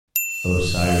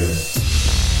Osiris.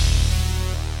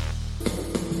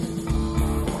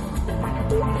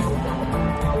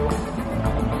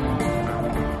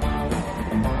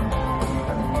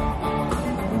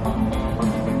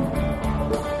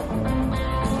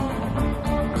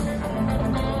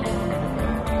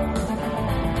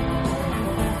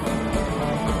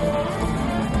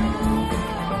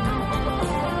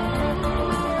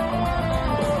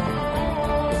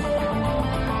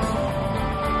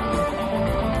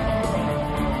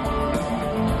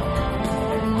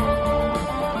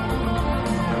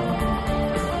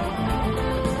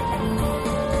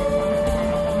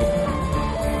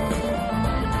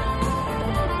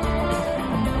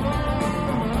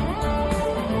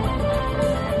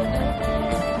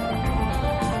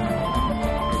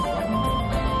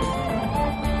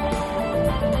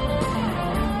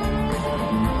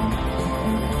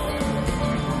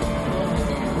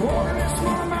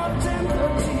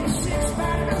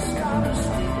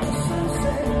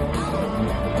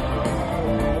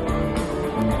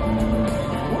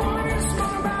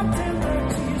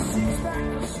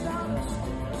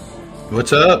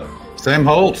 What's up, Sam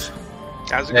Holt?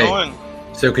 How's it going?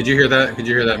 So, could you hear that? Could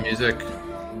you hear that music?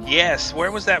 Yes.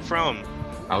 Where was that from?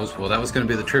 That was going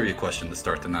to be the trivia question to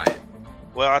start the night.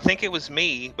 Well, I think it was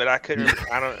me, but I couldn't.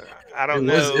 I don't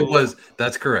know. It was.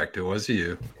 That's correct. It was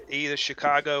you. Either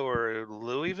Chicago or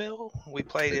Louisville. We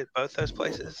played at both those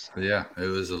places. Yeah, it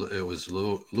was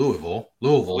Louisville,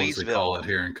 as they call it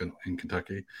here in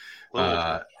Kentucky.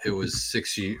 It was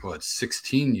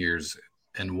 16 years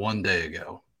and 1 day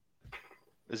ago.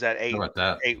 Is that eight? How about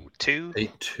that? 8-2.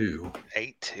 8-2.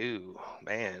 8-2.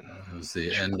 Man. It was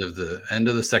the end of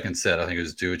the second set. I think it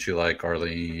was "Do What You Like,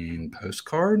 Arlene"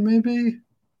 postcard, maybe.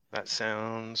 That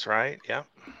sounds right. Yeah.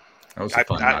 That was a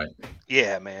fun night.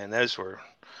 Yeah, man. That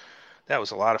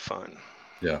was a lot of fun.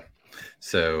 Yeah.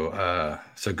 So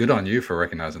good on you for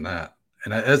recognizing that.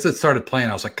 And as it started playing,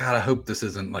 I was like, God, I hope this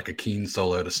isn't like a Keen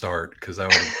solo to start, because that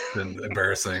would have been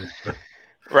embarrassing.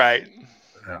 Right.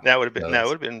 Yeah. That would have been. That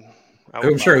would have been.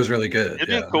 I'm sure it was really good. It'd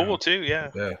been cool too.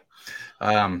 Yeah.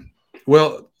 Yeah.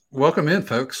 Well, welcome in,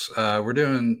 folks. We're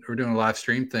doing a live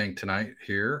stream thing tonight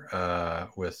here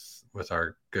with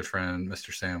our good friend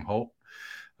Mr. Sam Holt.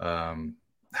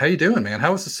 How you doing, man?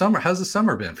 How's the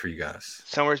summer been for you guys?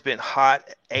 Summer's been hot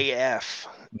AF,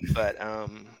 but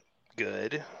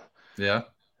good. Yeah.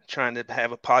 Trying to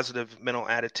have a positive mental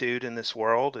attitude in this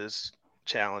world is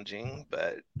challenging,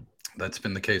 but that's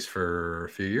been the case for a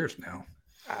few years now.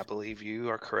 I believe you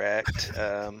are correct.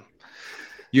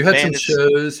 You had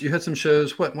some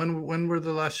shows. When were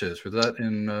the last shows? Was that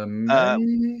in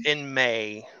May? In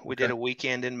May. We did a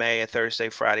weekend in May, a Thursday,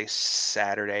 Friday,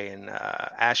 Saturday in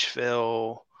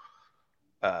Asheville,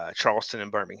 Charleston,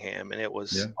 and Birmingham, and it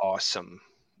was awesome.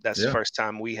 That's the first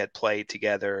time we had played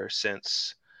together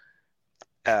since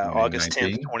August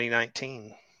 10th,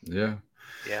 2019. Yeah.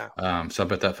 Yeah. So I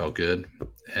bet that felt good.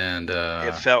 And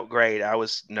it felt great. I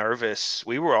was nervous.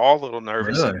 We were all a little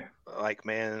nervous. Really? Like,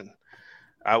 man,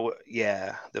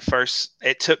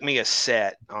 it took me a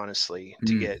set, honestly,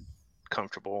 to get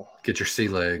comfortable. Get your sea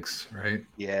legs, right?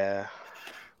 Yeah.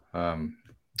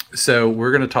 So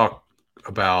we're going to talk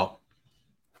about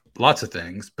lots of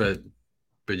things, but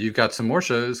you've got some more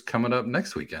shows coming up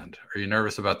next weekend. Are you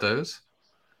nervous about those?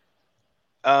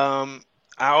 I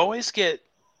always get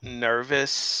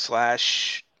nervous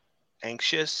 /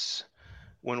 anxious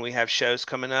when we have shows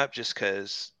coming up, just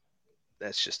because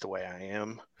that's just the way I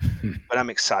am. But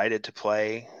I'm excited to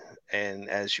play. And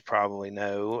as you probably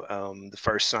know, the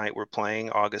first night we're playing,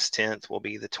 August 10th, will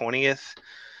be the 20th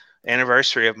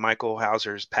anniversary of Michael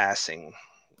Hauser's passing,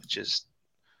 which is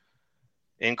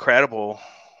incredible.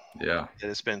 Yeah.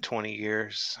 It's been 20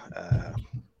 years.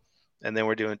 And then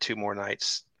we're doing 2 more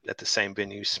nights at the same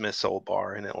venue, Smith's Old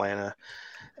Bar in Atlanta,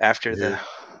 after the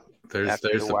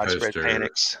widespread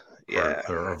panics. Yeah.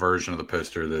 Or a version of the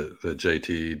poster that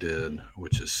JT did,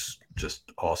 which is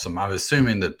just awesome. I'm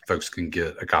assuming that folks can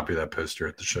get a copy of that poster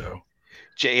at the show.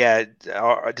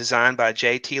 Designed by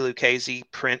JT Lucchese,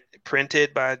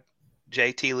 printed by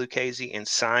JT Lucchese, and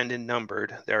signed and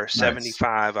numbered. There are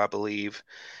 75, I believe,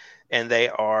 and they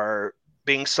are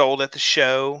being sold at the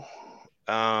shows,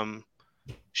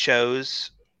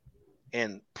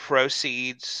 and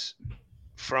proceeds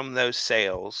from those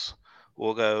sales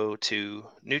will go to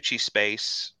Nucci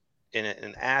Space in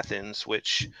Athens,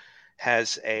 which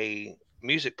has a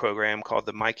music program called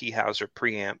the Mikey Hauser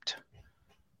Preamped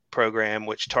program,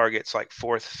 which targets like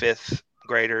 4th, 5th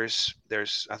graders.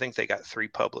 I think they got 3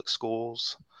 public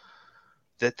schools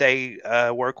that they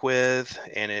work with,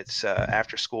 and it's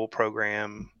after school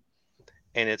program,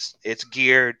 and it's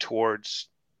geared towards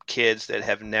kids that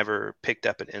have never picked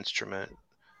up an instrument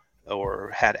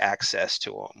or had access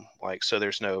to them. Like, so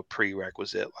there's no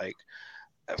prerequisite. Like,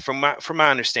 from my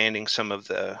understanding, some of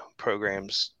the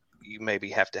programs you maybe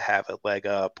have to have a leg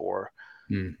up, or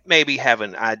maybe have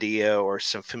an idea or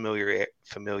some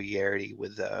familiarity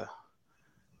with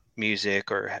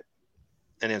music or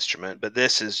an instrument. But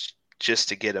this is just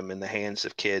to get them in the hands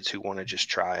of kids who want to just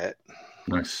try it.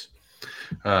 Nice.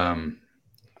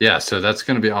 Yeah, so that's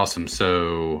going to be awesome.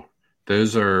 So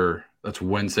that's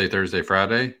Wednesday, Thursday,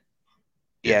 Friday.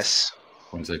 Yes.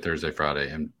 Wednesday, Thursday,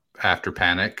 Friday, and after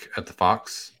Panic at the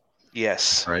Fox.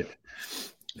 Yes. Right.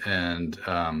 And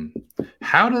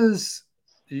how does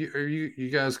are you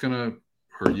guys gonna,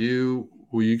 will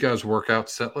you guys work out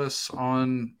set lists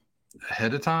on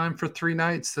ahead of time for 3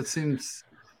 nights? That seems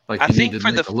like you need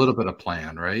to make a little bit of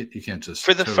plan, right? You can't just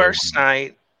for the first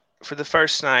night.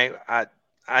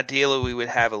 Ideally, we would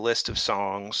have a list of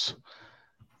songs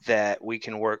that we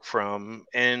can work from,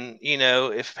 and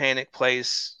if Panic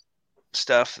plays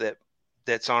stuff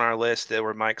that's on our list that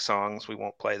were Mike songs, we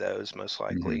won't play those most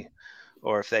likely.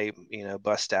 Or if they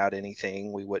bust out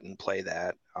anything, we wouldn't play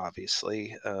that,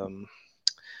 obviously.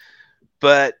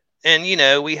 But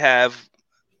we have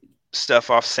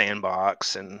stuff off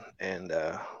Sandbox and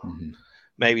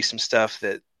maybe some stuff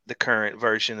that the current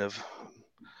version of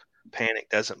Panic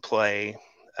doesn't play.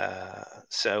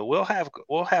 So we'll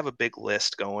have a big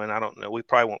list going. I don't know. We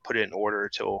probably won't put it in order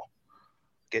till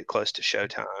get close to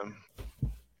showtime.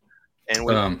 And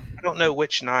I don't know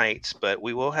which nights, but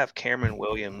we will have Cameron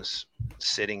Williams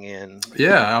sitting in.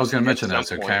 Yeah, I was going to mention that.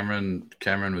 So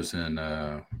Cameron was in,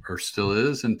 or still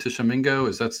is, in Tishomingo.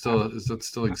 Does that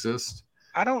still exist?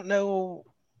 I don't know.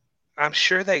 I'm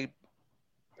sure they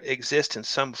exist in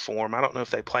some form. I don't know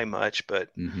if they play much, but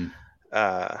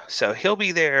so he'll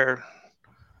be there.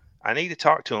 I need to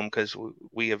talk to him because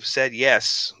we have said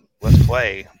yes, let's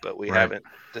play, but we haven't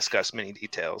discussed many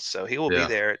details. So he will be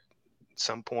there at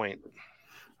some point.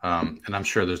 And I'm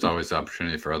sure there's always the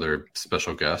opportunity for other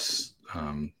special guests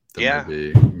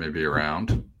that may be around.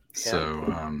 Yeah.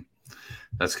 So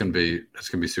that's gonna be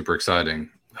super exciting.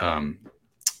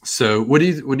 So what do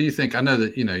you think? I know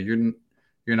that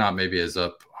you're not maybe as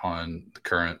up on the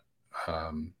current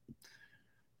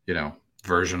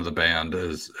version of the band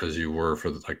as you were for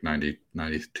the 90,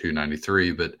 92,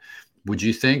 93, but would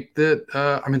you think that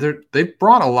they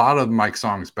brought a lot of Mike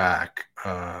songs back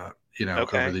over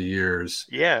the years?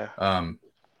 Yeah.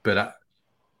 But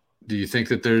do you think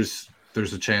that there's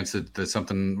a chance that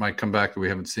something might come back that we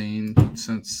haven't seen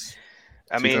since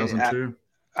 2002?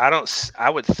 I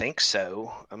would think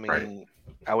so. I mean,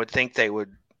 I would think they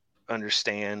would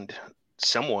understand.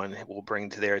 Someone will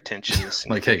bring to their attention this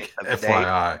like, hey,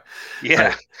 FYI.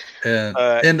 Yeah.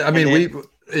 Right. And I mean,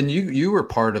 you were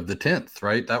part of the 10th,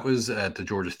 right? That was at the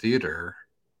Georgia Theater.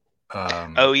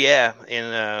 In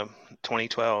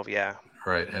 2012, yeah.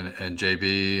 Right, and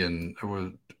JB and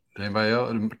was anybody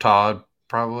else? Todd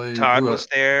probably. Todd was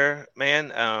there,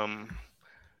 man.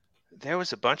 There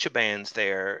was a bunch of bands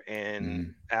there,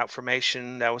 and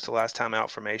Outformation. That was the last time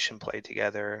Outformation played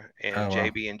together, and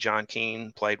JB and John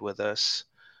Keane played with us.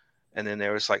 And then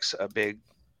there was a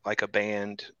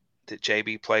band that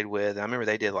JB played with. I remember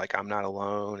they did I'm Not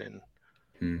Alone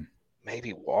and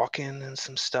maybe Walking and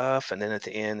some stuff. And then at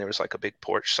the end there was a big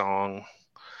porch song.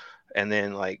 And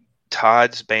then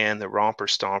Todd's band, the Romper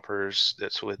Stompers,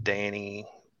 that's with Danny.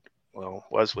 Well,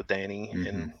 was with Danny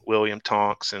and William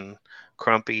Tonks and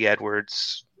Crumpy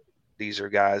Edwards. These are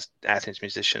guys, Athens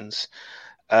musicians.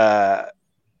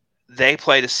 They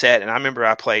played a set, and I remember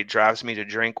I played "Drives Me to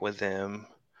Drink" with them,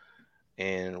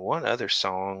 and one other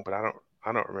song, but I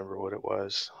don't remember what it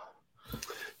was.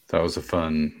 That was a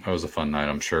fun night,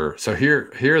 I'm sure. So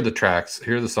here are the tracks.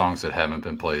 Here are the songs that haven't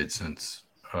been played since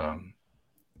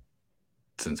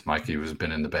Mikey has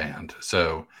been in the band.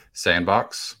 So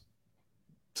Sandbox,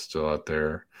 still out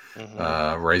there.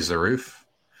 Raise the Roof,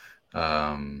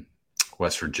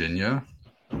 West Virginia,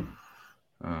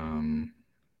 and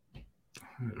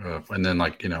then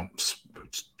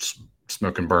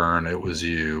Smoke and Burn, It Was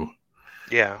You.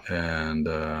 Yeah. And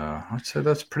I'd say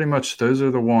that's pretty much, those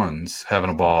are the ones.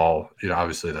 Having a Ball,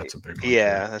 obviously that's a big one.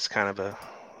 Yeah, that's kind of a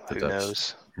who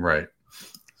knows. Right.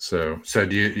 So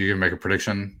do you gonna make a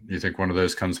prediction? Do you think one of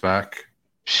those comes back?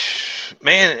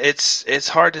 Man, it's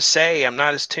hard to say. I'm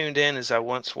not as tuned in as I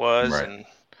once was, and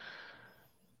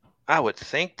I would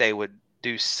think they would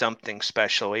do something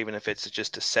special, even if it's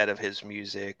just a set of his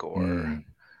music or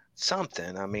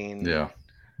something. I mean,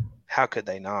 how could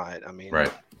they not? I mean,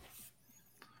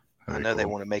 I know they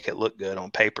want to make it look good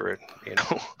on paper,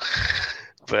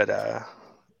 but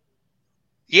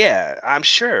Yeah, I'm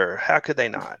sure. How could they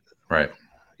not? Right.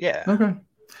 Yeah. Okay.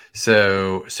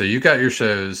 So you got your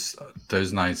shows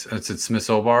those nights. It's at Smith's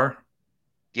Old Bar,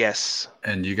 Yes.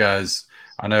 and you guys.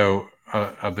 I know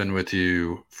I've been with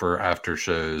you for after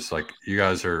shows. Like you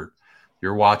guys you're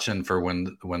watching for when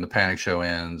the Panic Show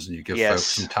ends, and you give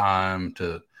folks some Yes. time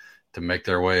to make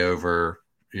their way over,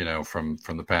 from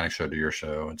the Panic Show to your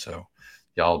show, and so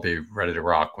y'all be ready to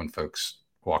rock when folks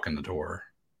walk in the door.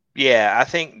 Yeah, I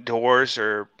think doors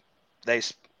are they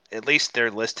at least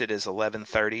they're listed as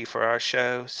 11:30 for our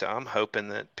show, so I'm hoping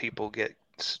that people get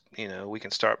we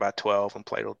can start by 12 and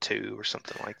play till 2 or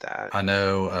something like that. I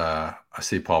know. I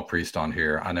see Paul Priest on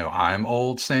here. I know I'm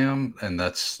old, Sam, and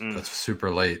that's Mm,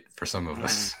 super late for some of mm.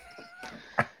 us.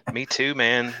 Me too,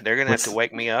 man. They're gonna have to What's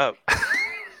wake me up.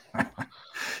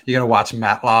 You gonna watch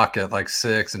Matlock at like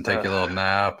 6 and take Uh, a little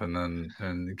nap and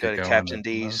then Go get to going Captain at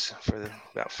the D's for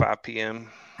about 5 p.m.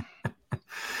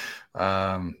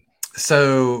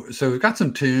 so we've got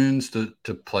some tunes to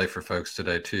play for folks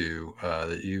today too,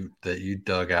 that you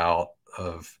dug out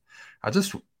of. I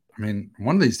mean,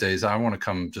 one of these days I want to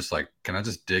come just like, can I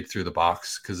just dig through the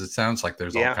box? Because it sounds like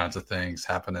there's all Yeah. kinds of things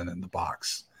happening in the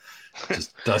box.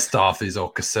 Just dust off these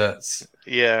old cassettes.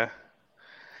 Yeah.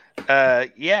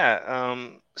 Yeah.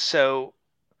 So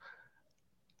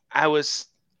I was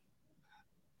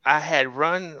I had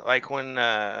run like when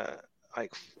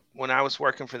I was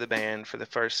working for the band for the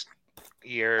first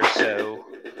year or so.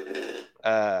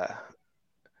 Uh,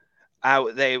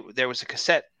 there was a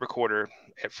cassette recorder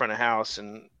at front of house,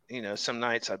 and some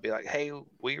nights I'd be like, "Hey,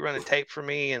 will you run a tape for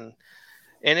me?" And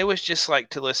it was just like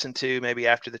to listen to maybe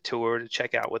after the tour to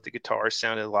check out what the guitars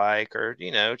sounded like, or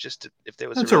just if there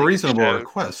was a That's a really good reasonable show.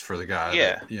 request for the guy that,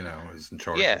 Yeah, is in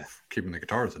charge yeah. of keeping the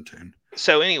guitars in tune.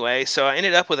 So anyway, so I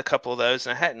ended up with a couple of those,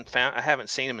 and I haven't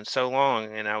seen them in so long,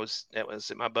 and it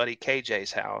was at my buddy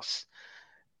KJ's house,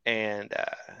 and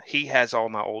he has all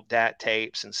my old DAT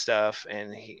tapes and stuff,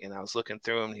 and I was looking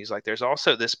through them, and he's like, "There's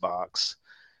also this box,"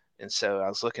 and so I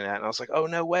was looking at it, and I was like, "Oh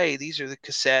no way, these are the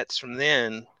cassettes from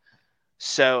then."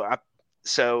 So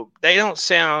they don't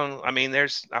sound. I mean,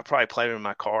 I probably played them in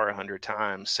my car 100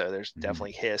 times, so there's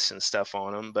definitely hiss and stuff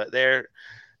on them, but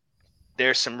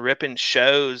there's some ripping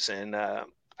shows, and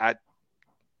I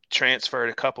transferred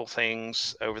a couple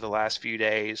things over the last few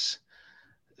days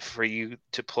for you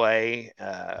to play.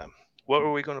 What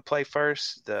were we going to play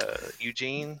first? The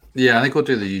Eugene? Yeah, I think we'll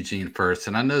do the Eugene first.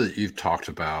 And I know that you've talked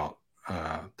about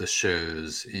the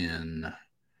shows in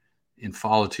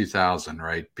fall of 2000,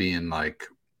 right? Being like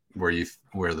where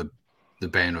the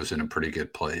band was in a pretty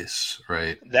good place,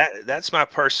 right? That's my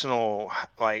personal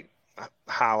like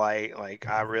highlight. Like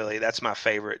that's my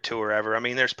favorite tour ever. I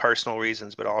mean, there's personal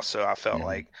reasons, but also I felt Mm-hmm.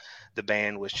 like the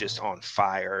band was just on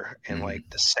fire, and Mm-hmm. like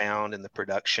the sound and the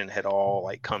production had all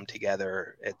like come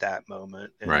together at that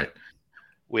moment. And Right.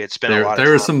 we had spent a lot of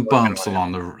There were time some working bumps on it.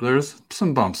 there's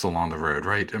some bumps along the road,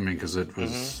 right? I mean, because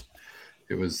Mm-hmm.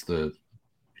 it was the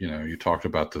you talked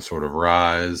about the sort of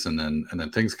rise, and then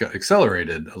things got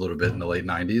accelerated a little bit in the late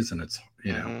 90s, and it's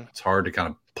Mm-hmm. it's hard to kind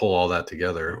of pull all that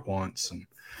together at once. And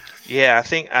Yeah,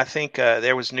 I think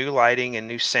there was new lighting and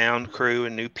new sound crew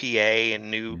and new PA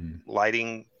and new Mhm.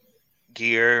 lighting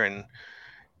gear,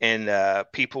 and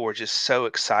people were just so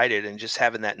excited, and just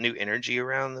having that new energy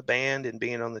around the band and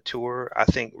being on the tour. I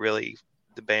think really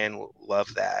the band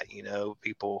loved that.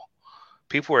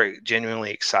 People were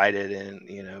genuinely excited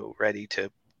and ready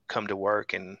to come to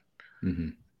work and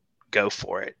Mhm. go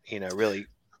for it. Really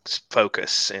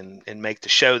focus and make the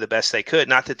show the best they could.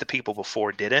 Not that the people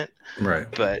before didn't, Right.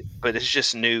 but it's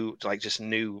just new, like just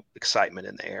new excitement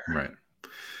in the air. Right.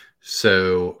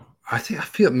 So I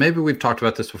feel maybe we've talked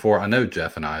about this before. I know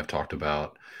Jeff and I have talked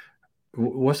about.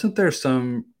 Wasn't there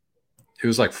some? It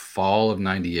was like fall of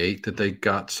 '98 that they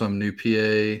got some new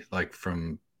PA, like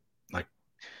from like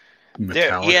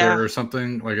Metallica Yeah, or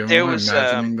something. Like, am there I was.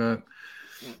 imagining that?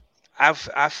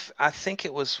 I think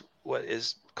it was what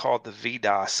is called the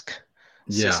VDOSC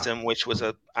Yeah. system, which was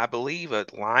I believe, a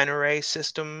line array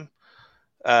system.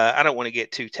 I don't want to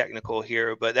get too technical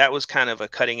here, but that was kind of a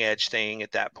cutting edge thing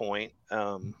at that point.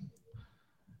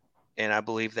 And I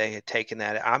believe they had taken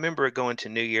that. I remember going to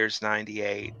New Year's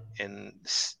 '98 and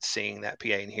seeing that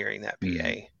PA and hearing that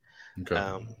PA. Okay.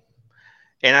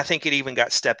 And I think it even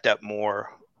got stepped up more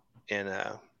in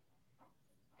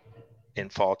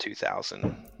fall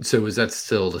 2000. So was that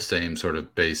still the same sort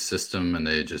of base system, and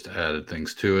they just added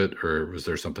things to it, or was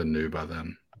there something new by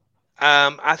then?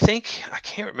 I think I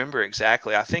can't remember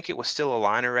exactly. I think it was still a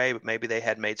line array, but maybe they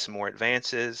had made some more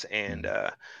advances. And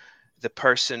the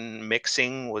person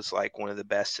mixing was like one of the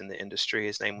best in the industry.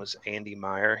 His name was Andy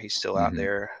Meyer. He's still out Mm-hmm.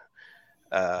 there.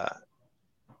 Uh,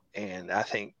 and I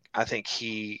think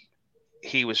he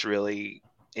was really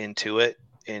into it,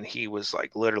 and he was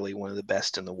like literally one of the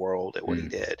best in the world at what he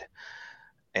did.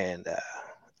 And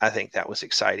I think that was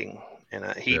exciting. And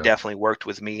he definitely worked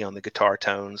with me on the guitar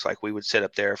tones. Like we would sit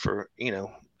up there for,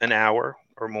 an hour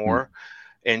or more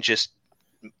and just,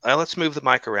 let's move the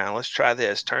mic around. Let's try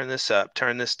this, turn this up,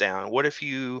 turn this down. What if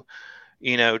you,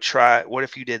 what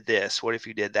if you did this? What if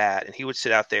you did that? And he would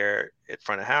sit out there at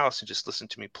front of house and just listen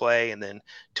to me play and then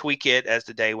tweak it as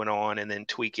the day went on, and then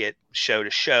tweak it show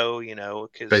to show,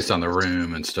 cause based on the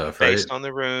room and stuff, right? Based on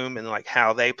the room and like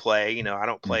how they play, I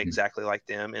don't play exactly like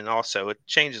them. And also it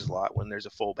changes a lot when there's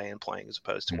a full band playing as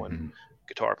opposed to one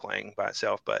guitar playing by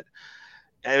itself. But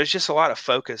it was just a lot of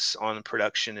focus on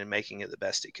production and making it the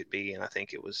best it could be. And I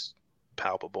think it was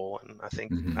palpable. And I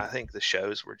think the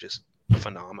shows were just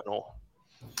phenomenal.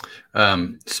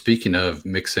 Speaking of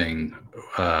mixing,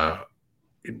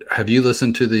 have you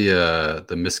listened to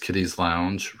the Miss Kitty's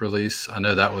Lounge release? I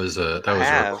know that was a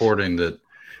recording that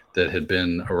had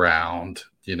been around,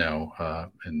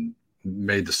 and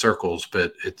made the circles,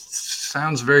 but it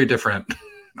sounds very different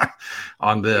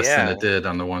on this than it did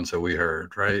on the ones that we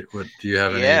heard, right? Do you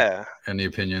have any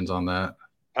opinions on that?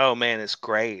 Oh man, it's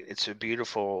great. It's a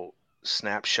beautiful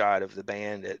snapshot of the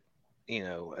band at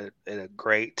a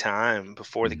great time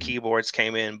before the keyboards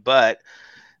came in. But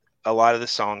a lot of the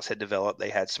songs had developed. They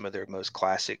had some of their most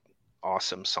classic,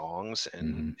 awesome songs,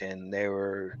 and they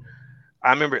were. I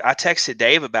remember I texted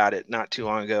Dave about it not too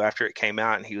long ago after it came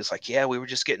out, and he was like, "Yeah, we were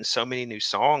just getting so many new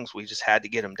songs. We just had to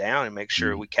get them down and make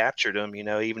sure we captured them,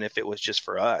 even if it was just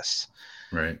for us."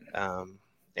 Right.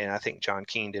 And I think John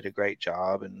Keane did a great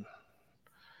job, and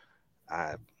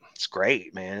it's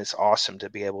great, man. It's awesome to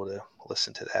be able to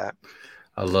listen to that.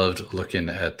 I loved looking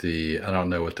at I don't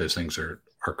know what those things are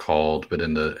called, but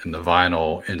in the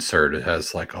vinyl insert, it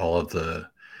has like all of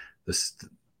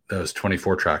those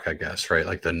 24 track, I guess, right?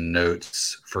 Like the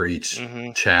notes for each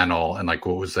channel and like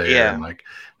what was there. Yeah. And like,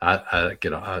 I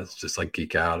was just like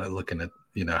geek out at looking at,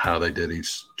 how they did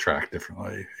each track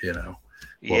differently,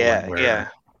 Yeah.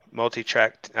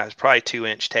 Multi-track, it's probably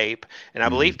 2-inch tape. And I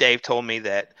believe Dave told me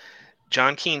that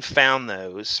John Keane found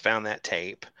that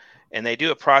tape, and they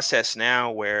do a process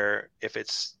now where if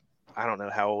it's, I don't know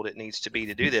how old it needs to be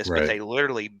to do this, but they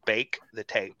literally bake the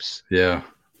tapes. Yeah.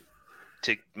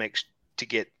 To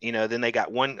get, then they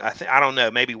got one, I don't know,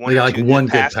 maybe one. They got like one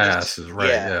good pass is right.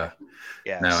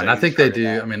 Yeah. No, so and I think they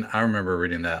do. I mean, I remember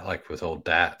reading that like with old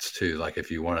DATs too. Like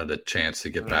if you wanted a chance to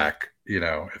get back,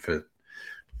 if it,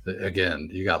 again,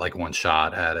 you got like one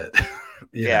shot at it,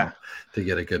 to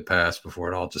get a good pass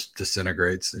before it all just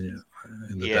disintegrates in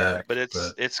the deck. But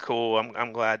it's cool.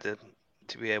 I'm glad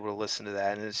to be able to listen to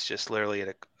that, and it's just literally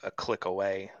at a click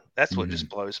away. That's what just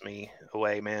blows me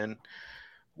away, man.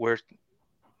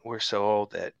 We're so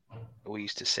old that we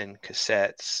used to send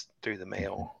cassettes through the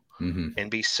mail and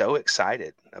be so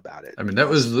excited about it. I mean, it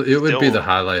would be the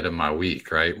highlight of my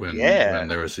week, right? When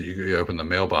there was, you open the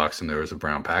mailbox and there was a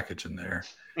brown package in there.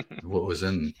 what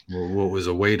was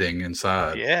awaiting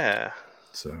inside. Yeah.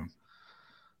 So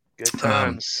good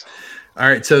times. All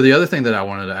right. So the other thing that I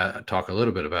wanted to talk a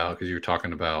little bit about, because you were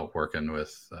talking about working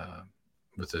with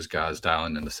those guys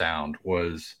dialing in the sound,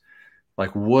 was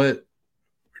like what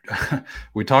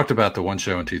we talked about the one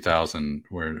show in 2000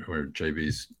 where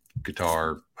JB's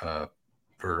guitar,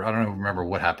 or I don't remember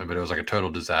what happened, but it was like a total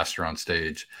disaster on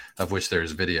stage, of which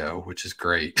there's video, which is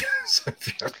great. So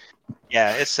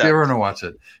it's if you ever want to watch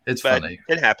it, it's funny.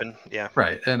 It happened. Yeah.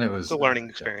 Right. And it was a learning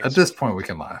experience. At this point we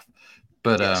can laugh.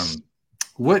 But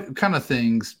what kind of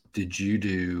things did you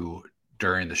do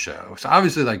during the show? So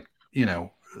obviously, like,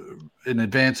 in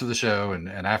advance of the show and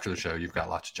after the show, you've got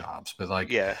lots of jobs, but like,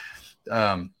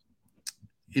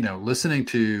 listening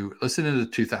to the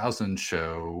 2000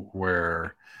 show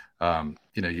where,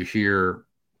 you hear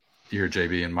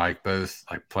JB and Mike both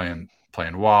like playing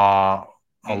wah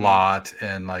a lot,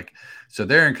 and like, so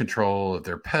they're in control of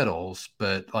their pedals,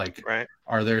 but like,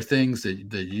 are there things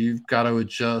that you've got to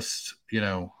adjust,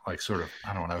 like sort of,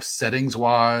 I don't know, settings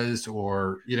wise,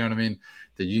 or, you know what I mean,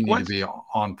 that you need to be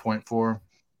on point for?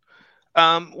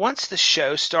 Once the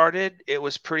show started, it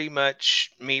was pretty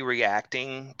much me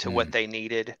reacting to what they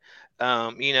needed.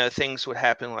 Things would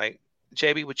happen, like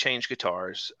JB would change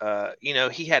guitars.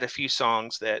 He had a few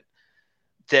songs that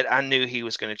I knew he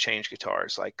was going to change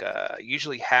guitars, like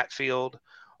usually Hatfield,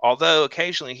 although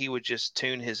occasionally he would just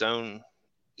tune his own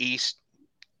the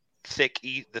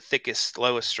thickest,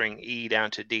 lowest string E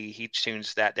down to D. He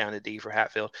tunes that down to D for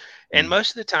Hatfield. And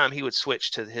most of the time he would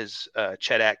switch to his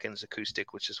Chet Atkins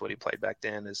acoustic, which is what he played back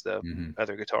then as the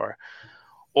other guitar.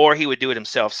 or he would do it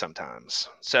himself sometimes.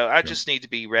 So I just need to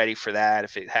be ready for that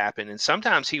if it happened. And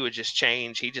sometimes he would just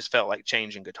change. He just felt like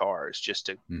changing guitars just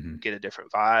to get a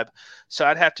different vibe. So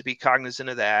I'd have to be cognizant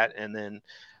of that. And then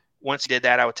once he did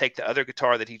that, I would take the other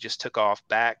guitar that he just took off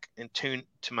back and tune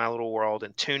to my little world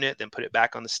and tune it, then put it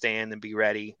back on the stand and be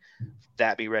ready.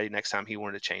 Be ready next time he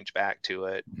wanted to change back to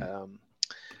it.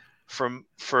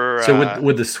 So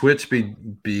would the switch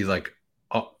be like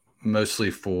mostly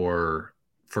for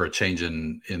a change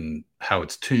in how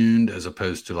it's tuned as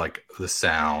opposed to like the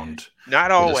sound? Not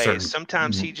always.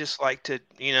 Sometimes he just liked to,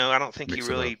 I don't think he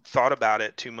really thought about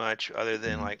it too much other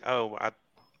than like, oh,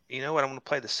 you know what, I'm going to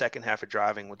play the second half of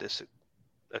Driving with this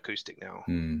acoustic now.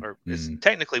 Or it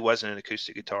technically wasn't an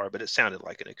acoustic guitar, but it sounded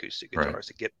like an acoustic guitar. It's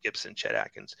a Gibson Chet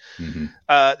Atkins.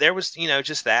 There was,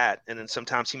 just that. And then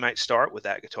sometimes he might start with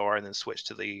that guitar and then switch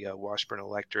to the Washburn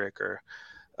Electric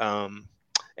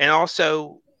and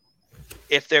also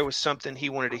if there was something he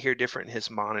wanted to hear different in his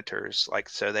monitors, like,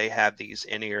 so they have these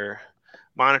in-ear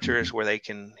monitors where they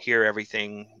can hear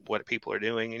everything, what people are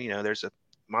doing. And, there's a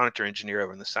monitor engineer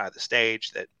over on the side of the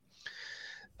stage that,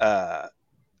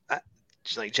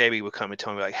 like JB would come and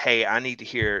tell me like, hey, I need to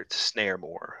hear the snare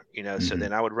more, so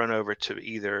then I would run over to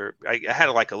either, I had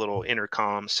like a little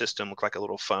intercom system, look like a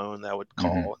little phone that I would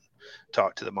call and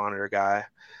talk to the monitor guy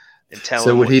and tell him.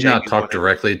 So would he not talk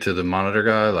directly to the monitor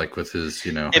guy, like with his,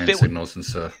 hand signals and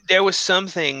stuff? There was some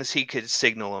things he could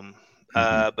signal them,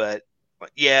 but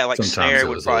yeah, like sometimes snare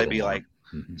would probably be like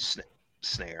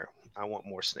snare. I want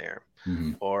more snare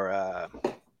or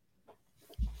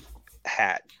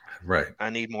hat. Right. I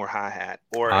need more hi-hat.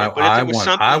 Or I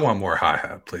want more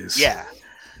hi-hat, please. Yeah.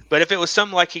 But if it was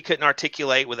something like he couldn't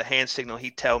articulate with a hand signal,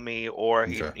 he'd tell me, or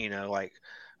he, like,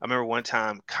 I remember one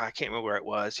time, I can't remember where it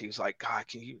was. He was like, God,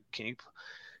 can you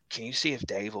see if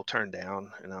Dave will turn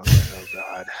down? And I was like, oh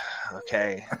God,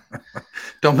 okay.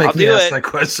 Don't make me ask that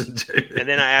question, Dave. And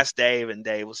then I asked Dave, and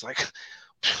Dave was like,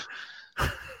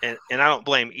 and I don't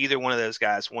blame either one of those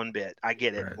guys one bit. I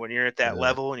get it. Right. When you're at that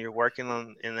level and you're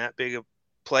working in that big a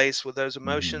place with those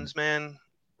emotions, man,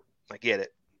 I get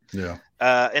it. Yeah.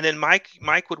 And then Mike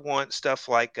would want stuff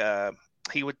like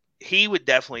he would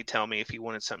definitely tell me if he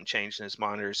wanted something changed in his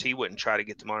monitors. He wouldn't try to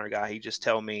get the monitor guy. He'd just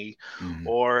tell me,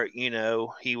 or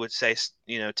he would say,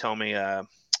 tell me,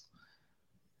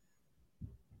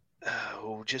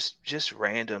 just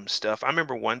random stuff. I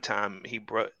remember one time he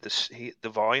broke the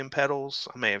volume pedals.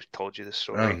 I may have told you this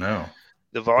story. Oh no,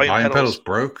 the volume pedals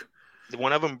broke.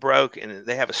 One of them broke, and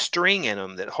they have a string in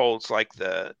them that holds like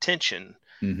the tension,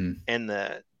 and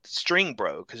the string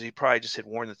broke because he probably just had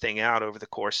worn the thing out over the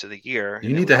course of the year.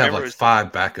 You need to have like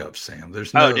 5 backups, Sam.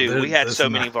 We had so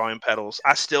many volume pedals.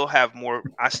 I still have more.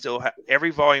 Every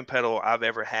volume pedal I've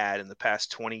ever had in the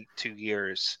past 22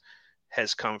 years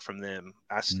has come from them.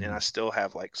 And I still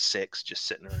have like 6 just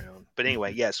sitting around. But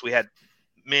anyway, yes, we had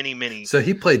many. So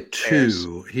he played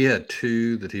 2. He had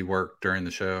 2 that he worked during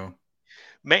the show.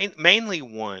 Mainly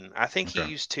 1. I think he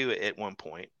used 2 at one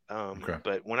point.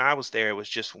 But when I was there, it was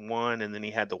just 1, and then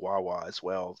he had the wah-wah as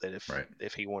well. That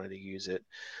if he wanted to use it.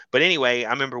 But anyway,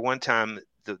 I remember one time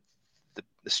the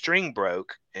string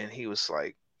broke, and he was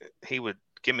like, he would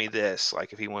give me this,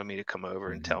 like if he wanted me to come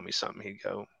over and tell me something, he'd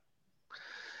go.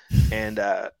 And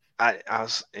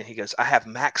and he goes, I have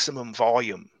maximum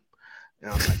volume.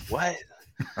 And I was like, what?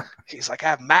 He's like, I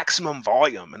have maximum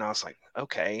volume. And I was like,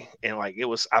 okay. And like,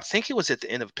 I think it was at the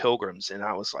end of Pilgrims. And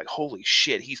I was like, holy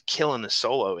shit, he's killing the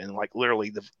solo. And like,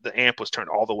 literally the amp was turned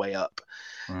all the way up.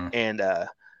 And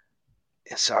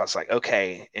so I was like,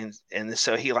 okay. And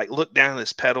so he like looked down at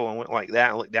this pedal and went like that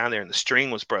and looked down there, and the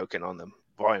string was broken on the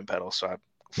volume pedal. So I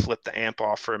flipped the amp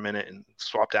off for a minute and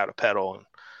swapped out a pedal. And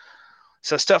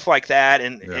so stuff like that.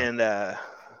 Get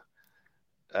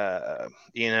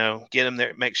them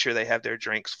there, make sure they have their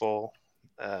drinks full.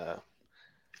 I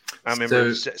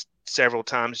remember several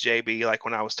times JB, like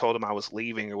when I was told him I was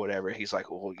leaving or whatever, he's like,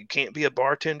 well, you can't be a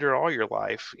bartender all your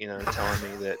life, telling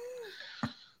me that,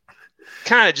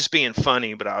 kind of just being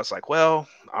funny. But I was like, well,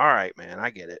 all right, man,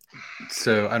 I get it.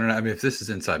 So I don't know. I mean, if this is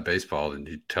inside baseball, then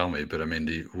you tell me, but I mean,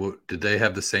 did they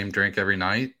have the same drink every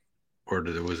night, or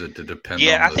was it to depend on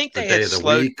I think the they day had of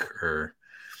the week, or?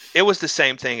 It was the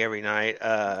same thing every night.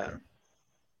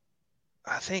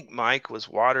 I think Mike was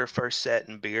water first set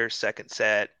and beer second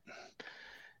set.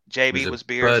 JB was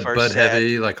beer first set. Bud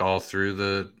Heavy, like all through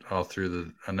the.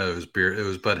 I know it was beer. It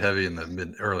was Bud Heavy in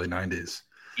the early 90s.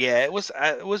 Yeah, it was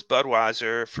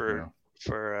Budweiser for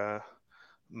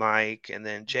Mike, and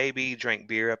then JB drank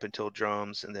beer up until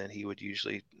drums, and then he would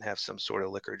usually have some sort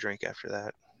of liquor drink after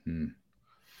that.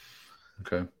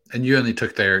 Okay, and you were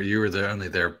only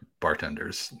their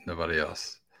bartenders, nobody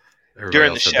else. Everybody During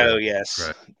the else had show, their yes.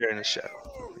 right. During the show,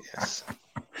 yes.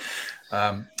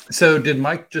 So did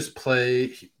Mike just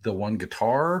play the one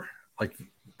guitar, like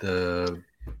the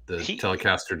He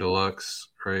Telecaster Deluxe,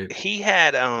 right? he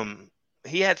had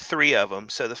three of them.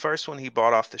 So the first one he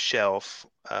bought off the shelf,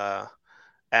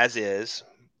 as is,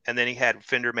 and then he had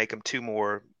Fender make him two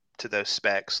more to those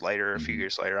specs later, a few Mm-hmm.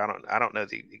 years later. I don't know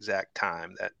the exact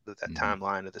time that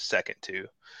timeline of the second two.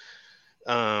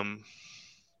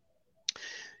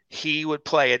 He would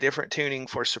play a different tuning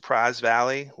for Surprise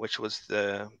Valley, which was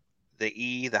the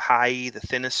E, the high E, the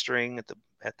thinnest string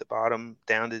at the bottom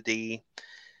down to D.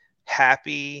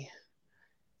 Happy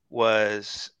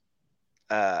was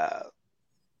low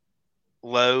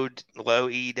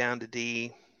E down to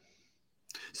D.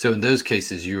 So in those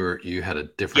cases, you had a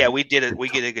different. Yeah, we did it. We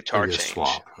get a guitar change.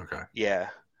 Swap. Okay. Yeah,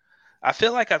 I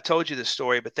feel like I've told you the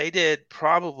story, but they did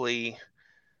probably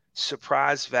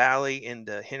Surprise Valley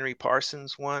into Henry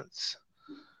Parsons once,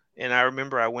 and I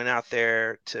remember I went out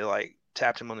there to like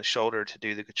tapped him on the shoulder to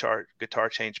do the guitar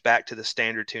change back to the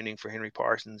standard tuning for Henry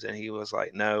Parsons, and he was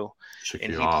like, "No," Shook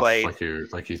and you he off played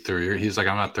like you threw your. He's like,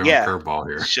 I'm not throwing a curveball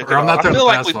here. Shook Or, it I'm not off. I throwing feel a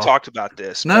like we've fastball. talked about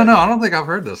this. No, I don't think I've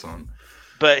heard this one.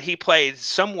 But he played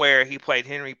somewhere. He played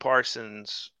Henry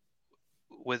Parsons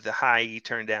with the high E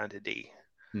turned down to D.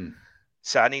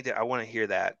 So I want to hear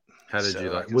that. How did you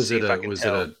like? Was it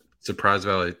a Surprise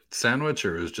Valley sandwich,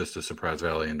 or it was just a Surprise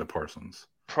Valley into Parsons?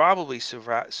 Probably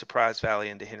Surprise Valley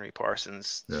into Henry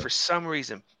Parsons. Yeah. For some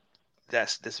reason,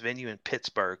 this venue in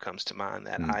Pittsburgh comes to mind,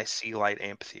 that IC Light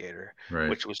Amphitheater, right,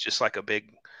 which was just like a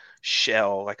big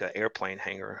shell, like an airplane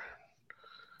hangar.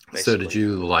 Basically. So did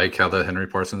you like how the Henry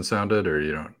Parsons sounded, or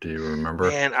do you remember?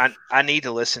 Man, I need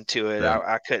to listen to it. Yeah.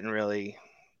 I couldn't really.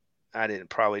 I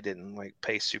didn't like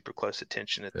pay super close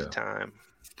attention at the time.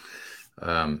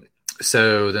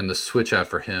 So then the switch out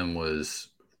for him was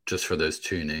just for those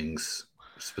tunings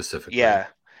specifically. Yeah,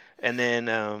 and then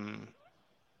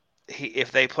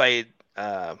if they played,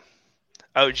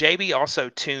 JB also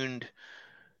tuned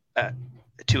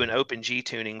to an open G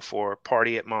tuning for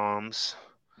Party at Mom's,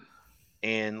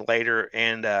 and later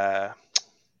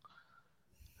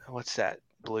what's that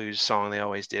blues song they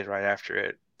always did right after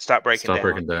it? Stop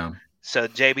Breaking Down. So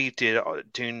JB did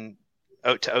tune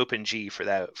to open G for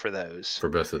those. For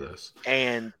both of those.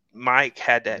 And Mike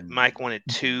wanted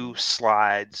two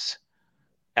slides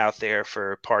out there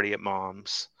for Party at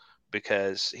Mom's,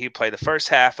 because he played the first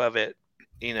half of it,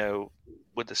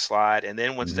 with the slide, and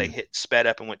then once they sped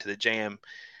up and went to the jam,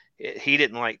 he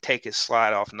didn't like take his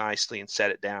slide off nicely and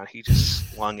set it down. He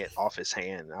just slung it off his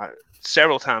hand.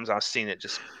 Several times I've seen it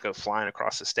just go flying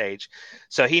across the stage.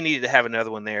 So he needed to have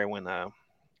another one there when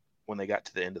they got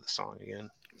to the end of the song again.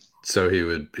 So he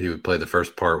would play the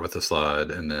first part with the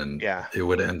slide, and then it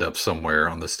would end up somewhere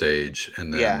on the stage,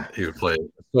 and then he would play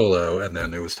solo, and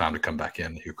then it was time to come back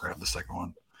in. He would grab the second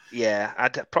one. Yeah,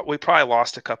 we probably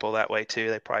lost a couple that way too.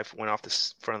 They probably went off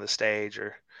the front of the stage,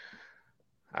 or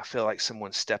I feel like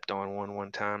someone stepped on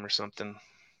one time or something.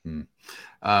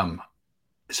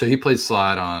 So he played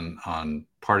slide on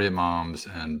Party at Mom's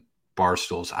and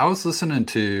Barstools. I was listening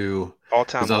to All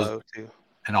Time Low too.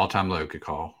 An All Time Low, good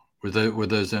call. Were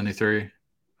those only three?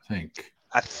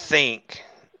 I think.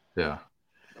 Yeah.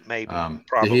 Maybe.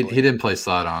 Probably. He didn't play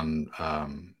slide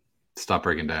on Stop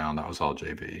Breaking Down. That was all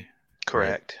JB.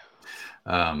 Correct.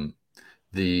 Right?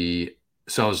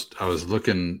 So I was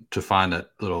looking to find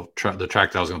that the track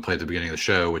that I was going to play at the beginning of the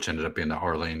show, which ended up being the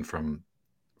Arlene from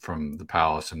the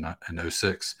Palace in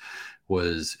 06,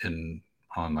 was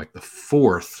on like the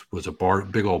fourth was a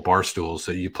big old Barstools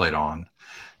that you played on,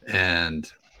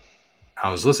 and I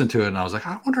was listening to it and I was like,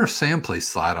 I wonder if Sam plays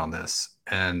slide on this,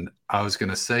 and I was going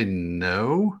to say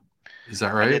no. Is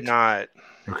that right? I did not.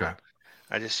 Okay.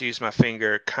 I just used my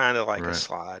finger kind of like a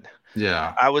slide.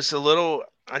 Yeah. I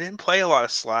didn't play a lot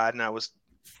of slide, and I was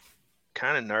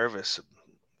kind of nervous.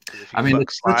 I mean,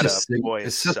 it's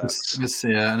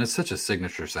such a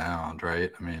signature sound,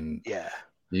 right? I mean,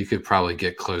 you could probably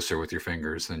get closer with your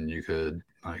fingers than you could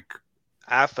like.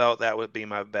 I felt that would be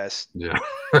my best. Yeah,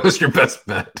 that was your best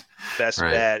bet. Bet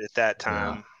at that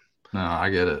time. Yeah. No, I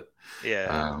get it.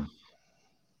 Yeah.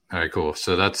 All right, cool.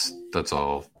 So that's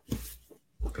all.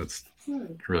 That's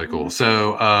really cool.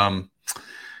 So, all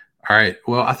right.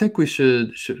 Well, I think we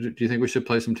should. Do you think we should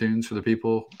play some tunes for the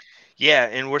people? Yeah,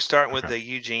 and we're starting with the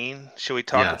Eugene. Should we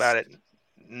talk about it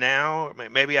now?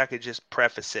 Maybe I could just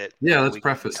preface it. Yeah, let's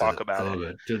preface talk it about a little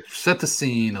bit. Just set the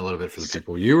scene a little bit for the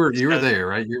people. You were there,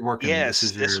 right? You're working. Yes,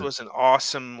 this was an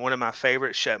awesome, one of my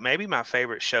favorite show. Maybe my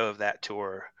favorite show of that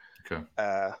tour. Okay.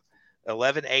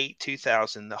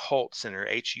 11/8/2000, the Holt Center,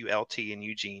 HULT in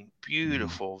Eugene.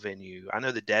 Beautiful venue. I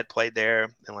know the Dead played there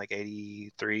in like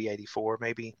 83, 84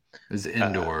 maybe. It's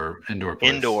indoor place.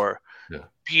 Indoor. Yeah.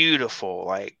 Beautiful.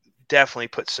 Like definitely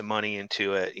put some money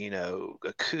into it, you know,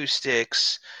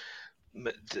 acoustics,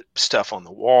 the stuff on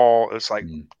the wall. It was like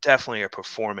definitely a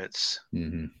performance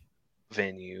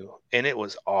venue, and it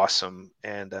was awesome.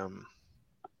 And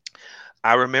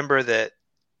I remember that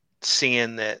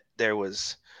seeing that there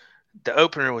was the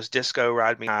opener was Disco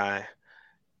Ride Me High,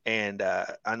 and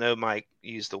I know Mike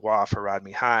used the wah for Ride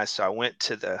Me High, so I went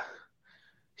to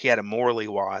he had a Morley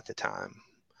wah at the time,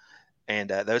 and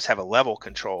those have a level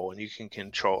control, and you can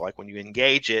control, like when you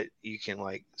engage it, you can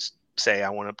like say I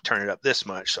want to turn it up this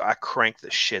much. So I cranked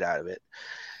the shit out of it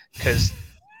because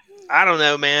I don't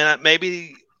know, man.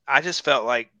 Maybe I just felt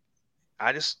like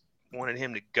I just wanted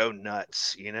him to go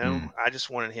nuts, you know. I just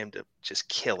wanted him to just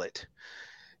kill it.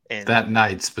 And that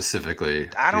night specifically,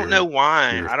 I don't know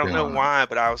why. I don't know why,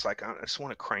 but I was like, I just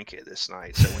want to crank it this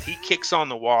night. So when he kicks on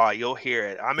the wall, you'll hear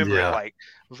it. I remember it like,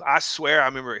 I swear I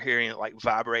remember hearing it like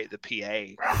vibrate the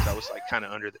PA because I was like kind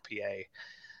of under the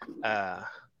PA.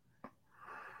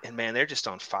 And man, they're just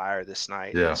on fire this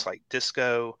night. Yeah. It's like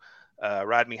Disco,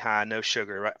 Ride Me High, No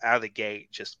Sugar, right out of the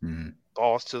gate, just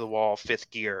balls to the wall,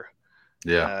 fifth gear.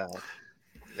 Yeah.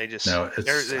 It's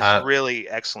a really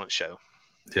excellent show.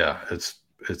 Yeah,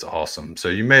 it's awesome. So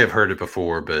you may have heard it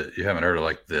before, but you haven't heard it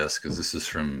like this because this is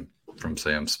from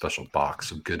Sam's special box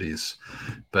of goodies.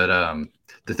 But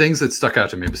the things that stuck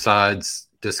out to me besides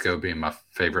Disco being my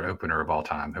favorite opener of all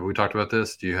time, have we talked about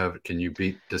this? Can you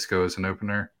beat Disco as an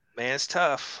opener? Man, it's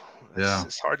tough.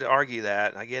 It's hard to argue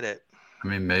that. I get it. I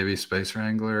mean, maybe Space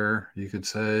Wrangler, you could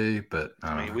say, but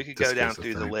I mean, we could go down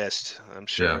through the list, I'm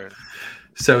sure. Yeah.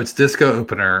 So it's Disco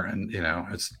opener, and you know,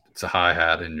 it's a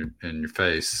hi-hat in your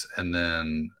face, and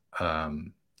then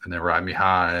Ride Me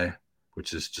High,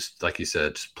 which is just like you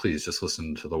said, please just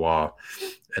listen to the wah,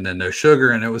 and then No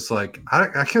Sugar, and it was like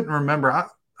I couldn't remember. I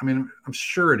mean, I'm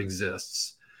sure it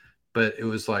exists, but it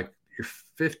was like you're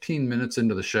 15 minutes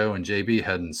into the show, and JB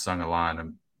hadn't sung a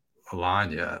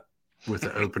line yet with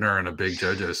the opener and a big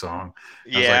JoJo song.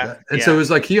 Yeah, so it was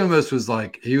like he almost was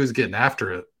like he was getting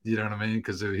after it. You know what I mean?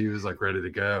 Because he was like ready to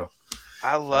go.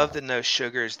 I love the No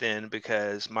Sugars then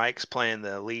because Mike's playing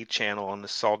the lead channel on the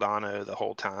Soldano the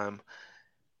whole time,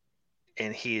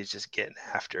 and he is just getting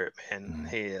after it, man.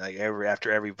 He like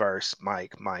after every verse,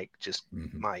 Mike, just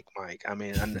Mike. I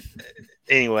mean,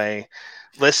 anyway,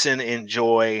 listen,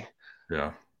 enjoy.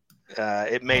 Yeah.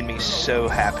 It made me so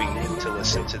happy to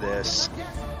listen to this.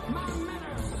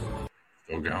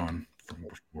 Still going from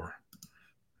before.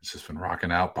 It's just been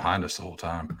rocking out behind us the whole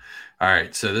time. All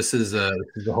right, so this is the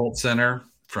Holt Center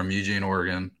from Eugene,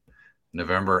 Oregon,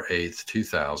 November 8th,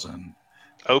 2000.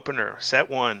 Opener, set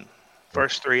one,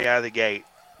 first three out of the gate,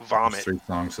 Vomit. First 3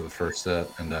 songs of the first set,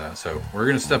 and so we're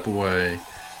gonna step away.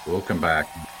 We'll come back.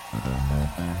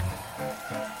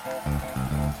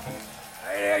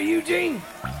 Hey there, Eugene.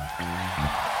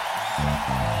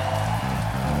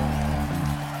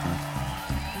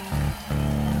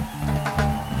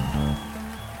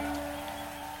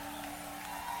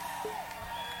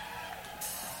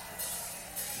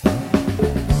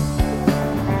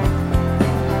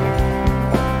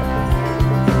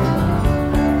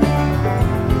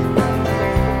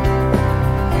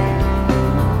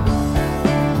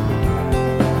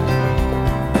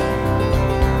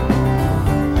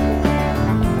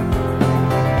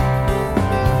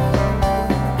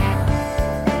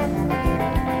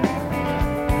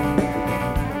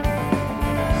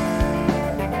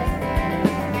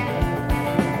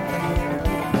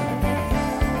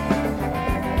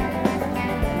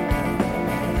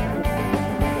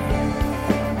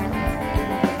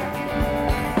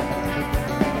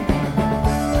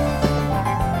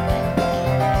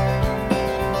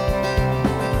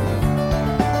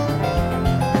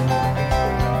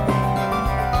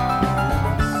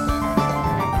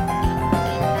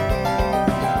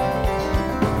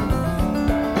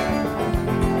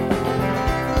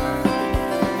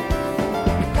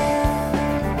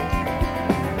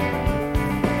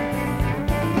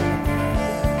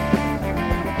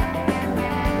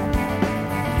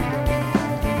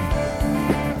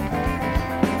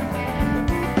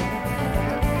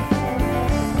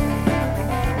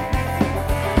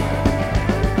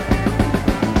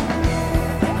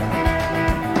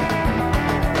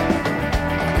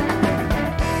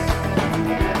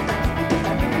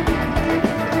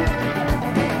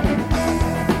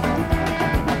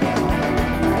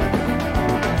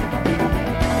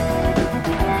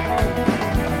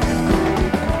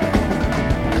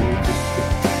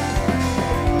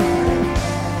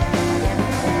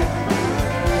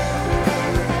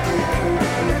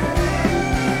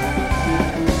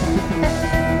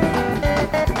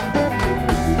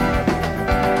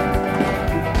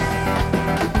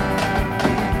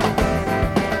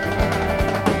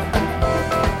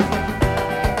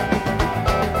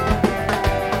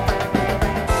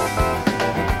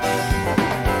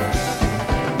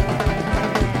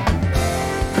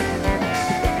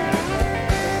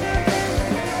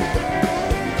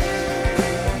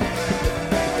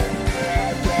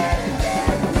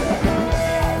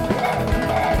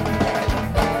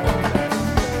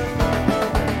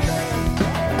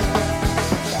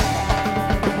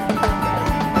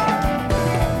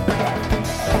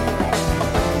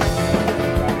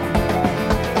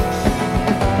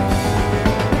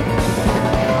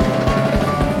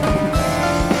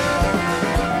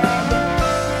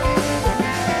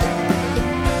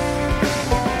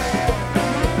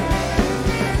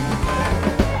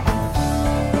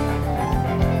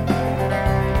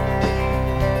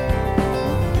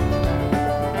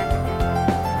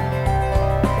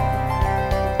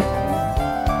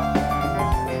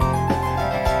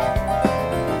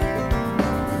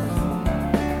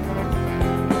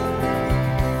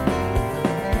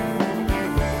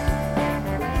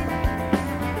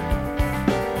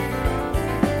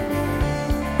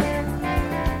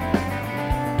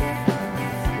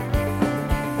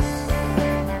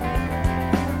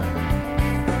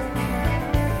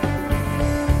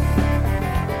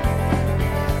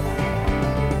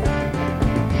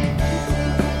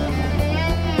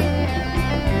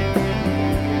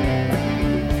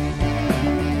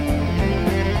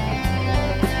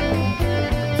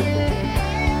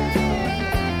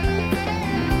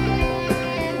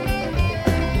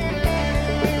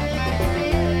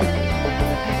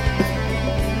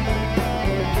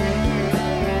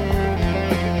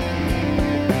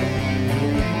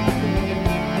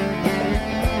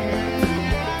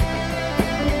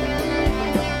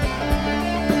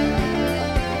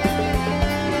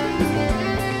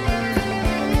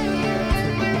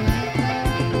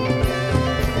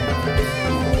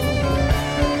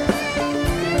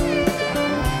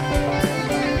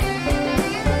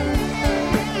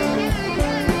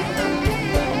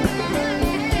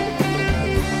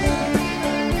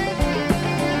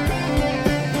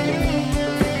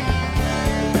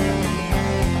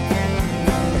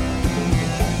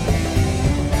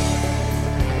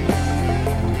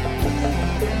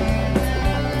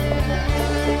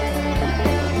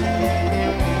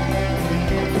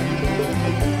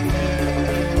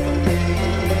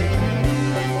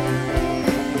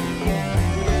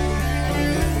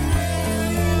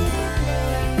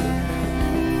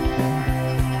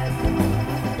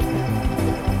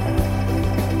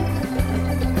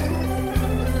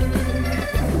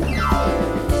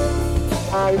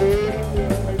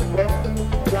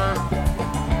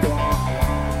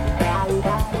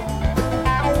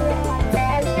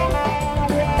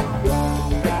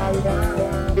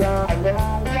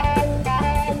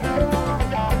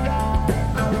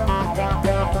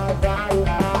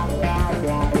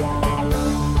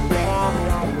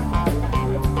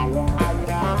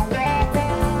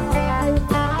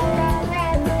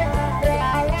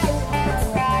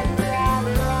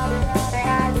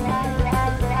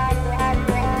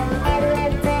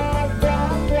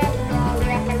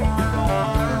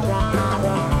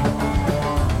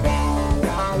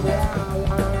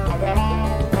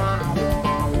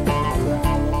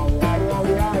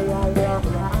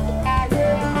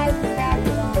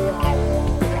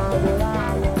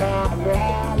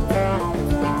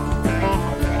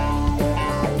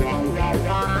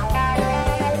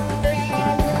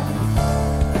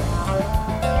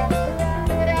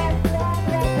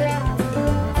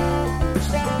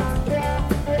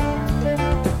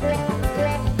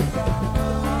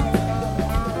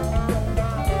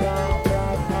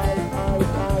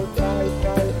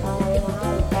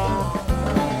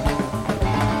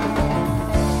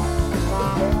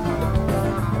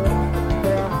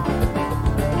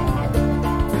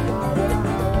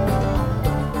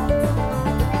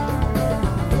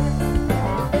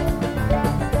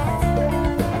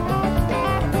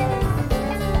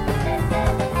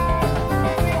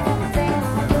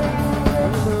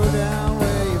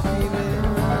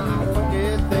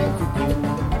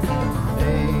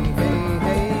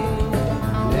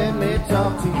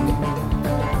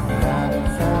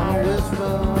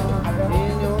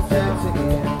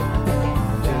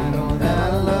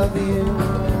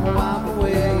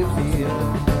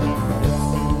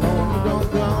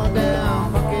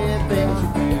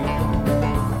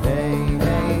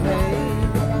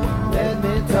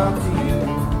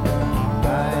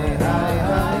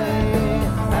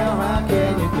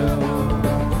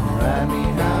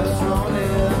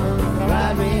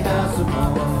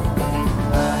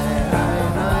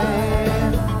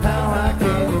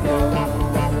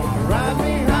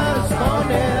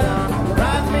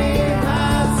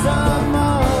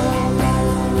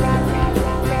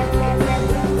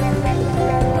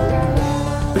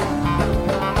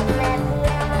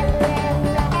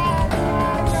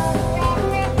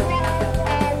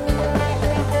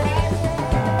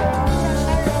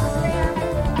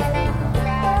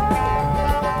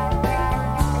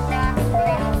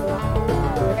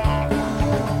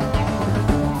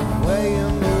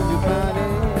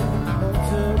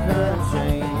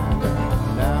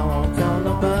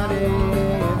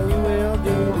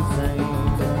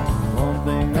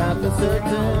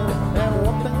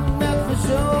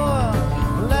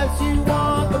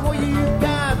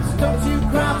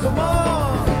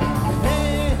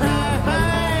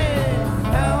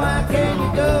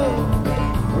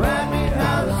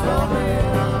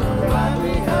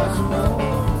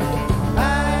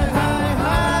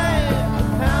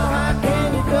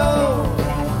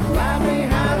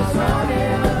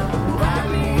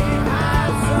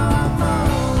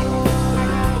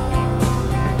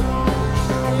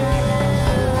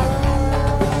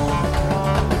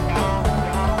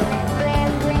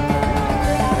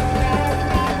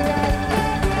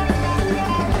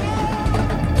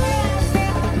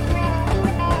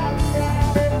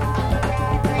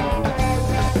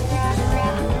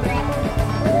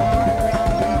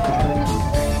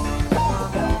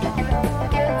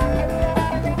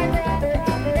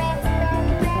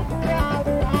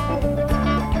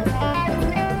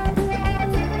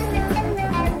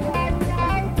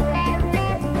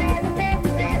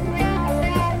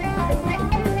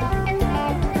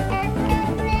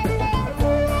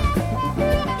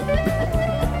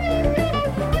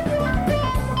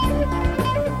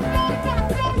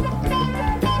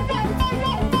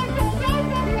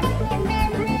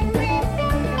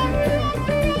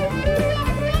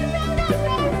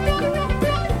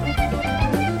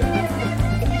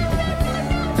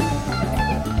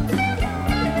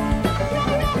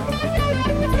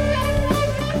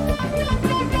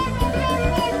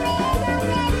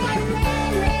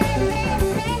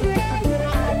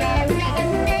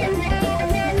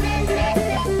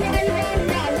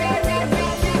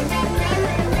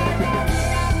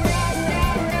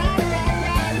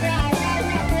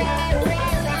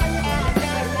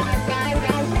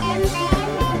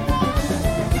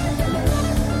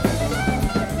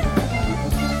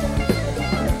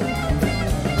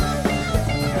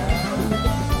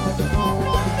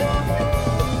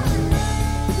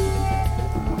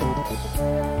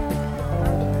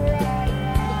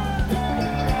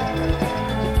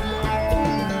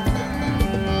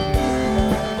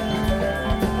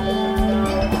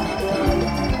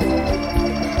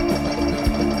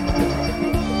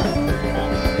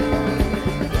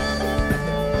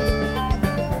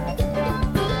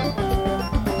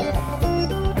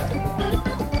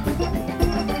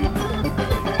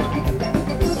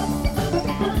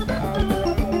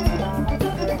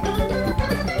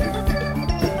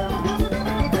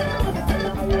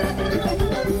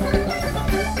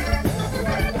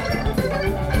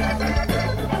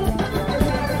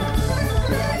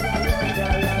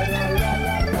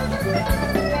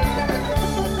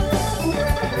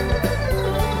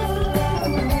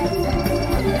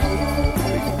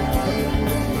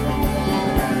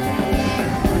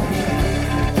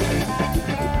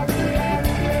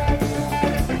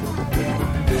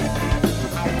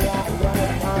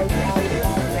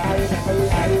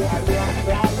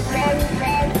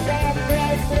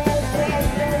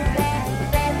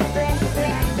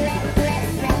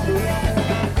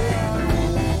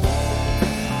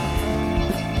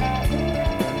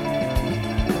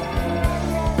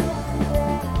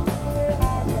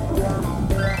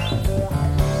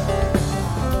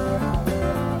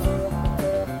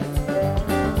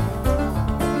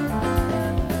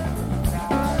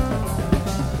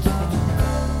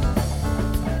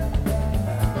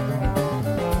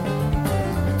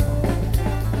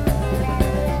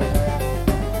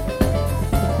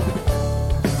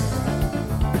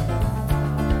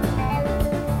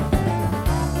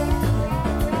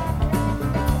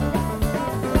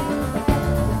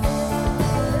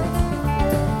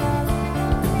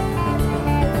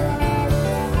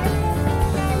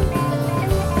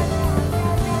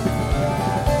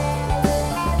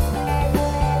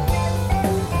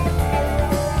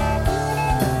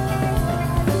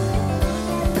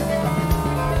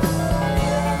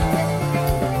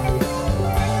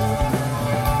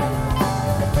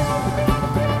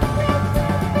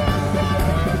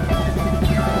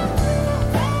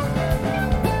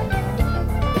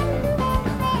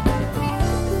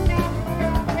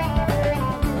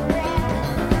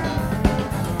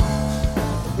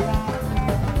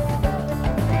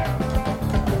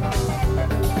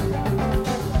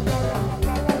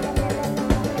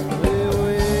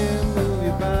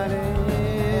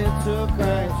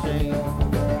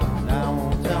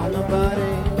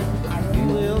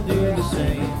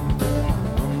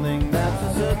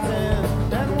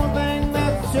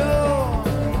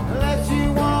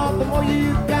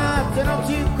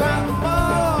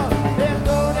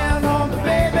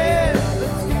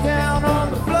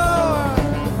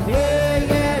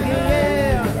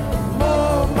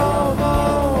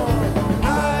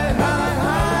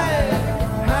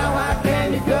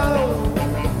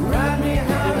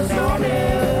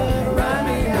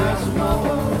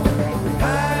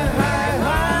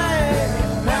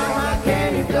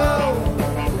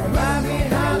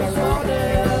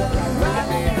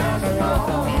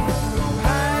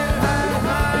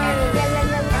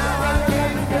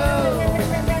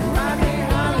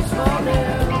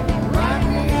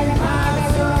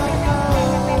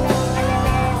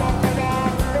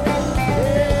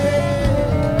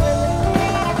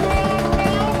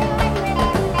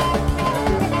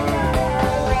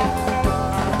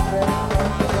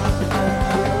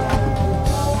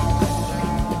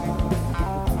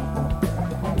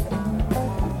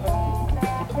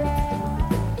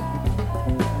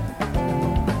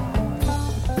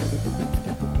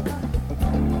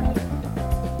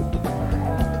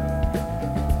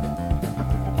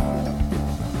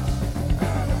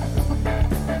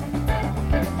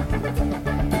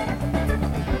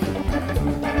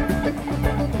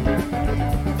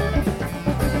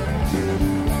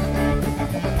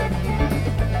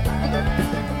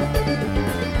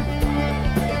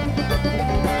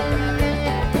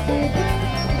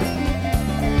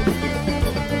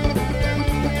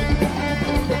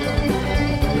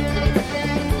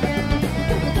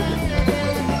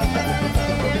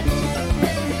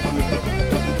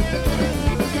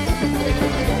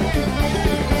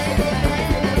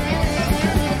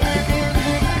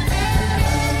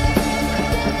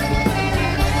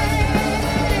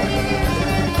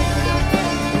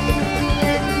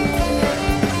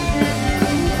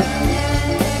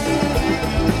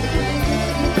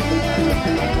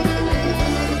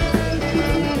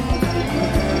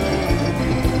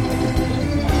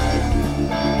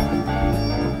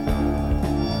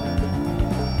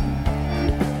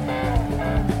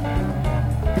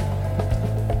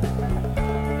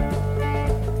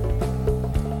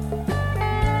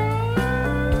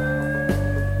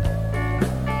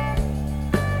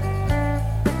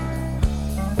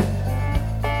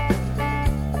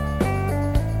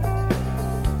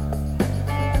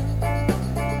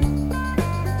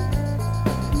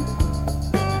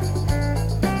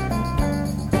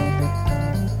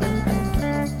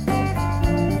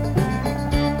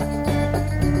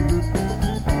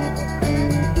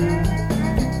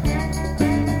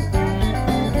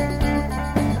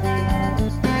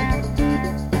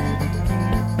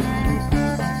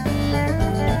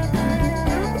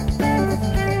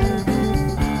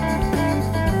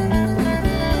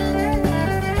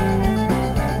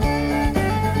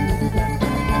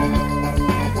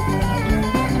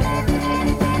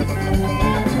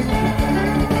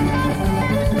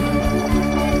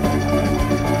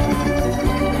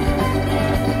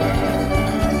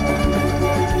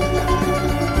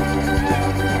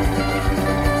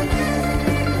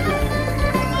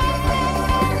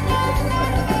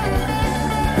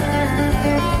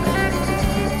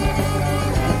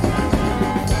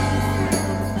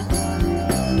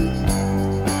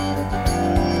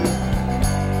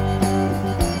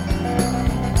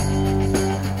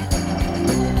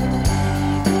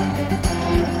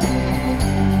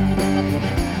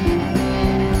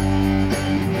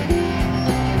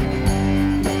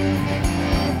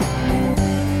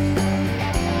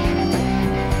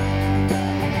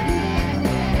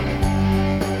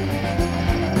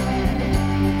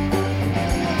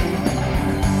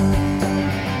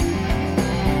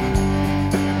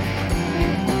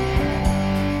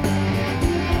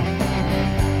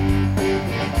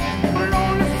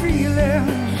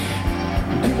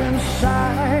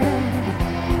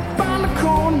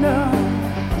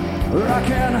 I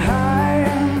can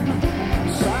hide.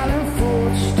 Silent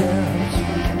footsteps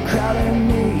crowding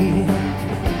me.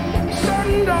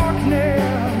 Sudden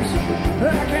darkness I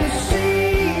can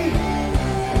see.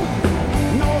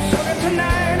 No sugar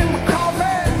tonight in my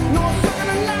coffee. No sugar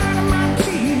tonight in my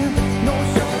tea. No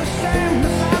sugar to stand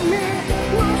beside me.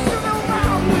 No sugar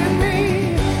around with me.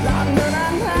 La la la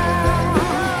la.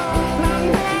 La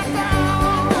la la.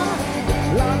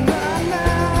 La la la.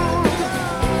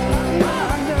 La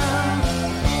la.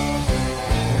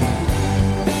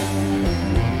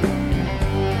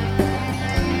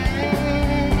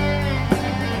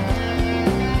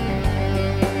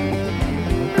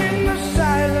 In the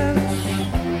silence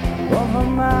of my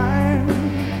mind,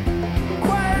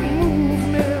 quiet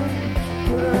movement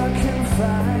where I can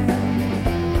find.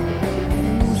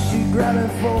 Lucy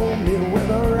gravity for me with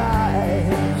her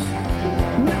eyes.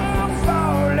 Now I'm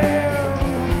falling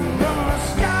from the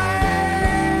sky.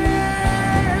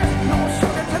 No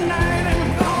sugar tonight in the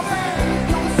coffee.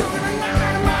 No sugar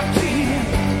tonight in my tea.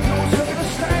 No sugar to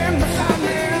stand beside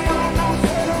me. No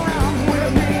sugar around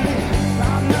with me.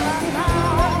 La la la.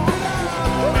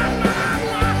 La la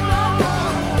la.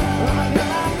 La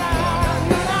la la.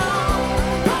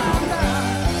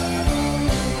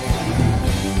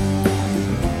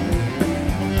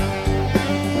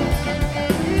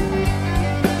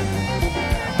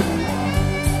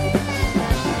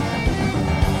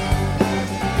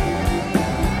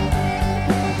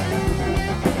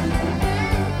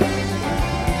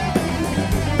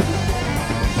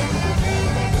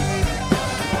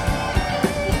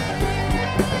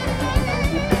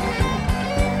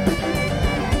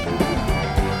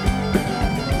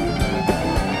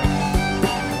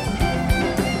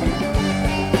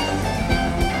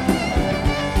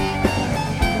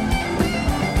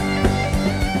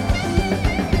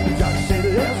 Just say,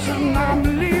 listen, I'm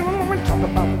believing when we talk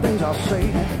about the things I say.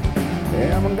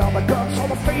 Haven't got the guts or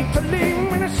the faith to leave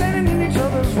when they're standing in each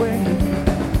other's way.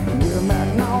 You're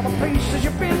mad now, the places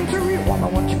you've been to, you wonder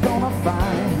what you're gonna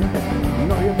find. You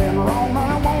know you've been wrong, and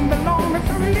I won't be long if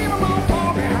you leave them all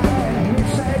far behind. You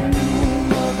say, new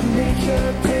Mother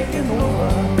Nature taking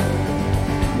over.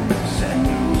 Said,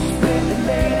 new splendid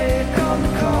lady, come to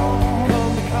call,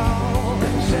 come to call.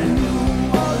 Said, new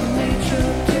Mother Nature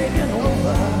taking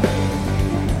over.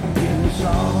 In the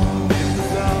song, in the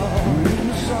song, in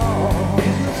the song,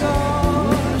 in the song,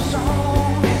 in the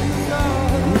song, in the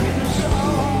song, in the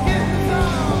song, in the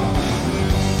song.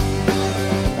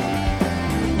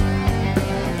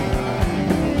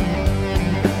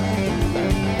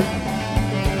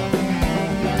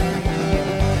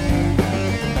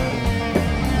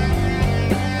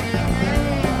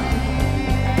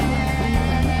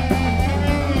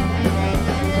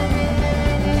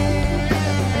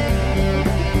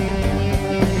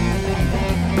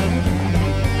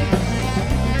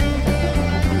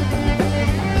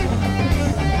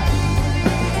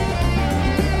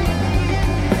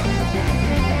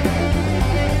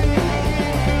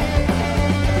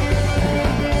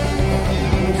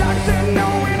 Jack said no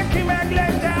when I came back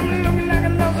last time, looking like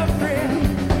another friend.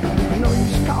 No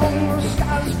use calling, the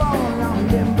sky's falling around,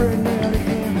 then burning out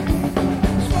again.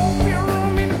 Smoke me a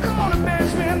room in the corner,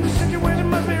 basement, the situation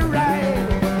must be right.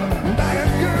 Like a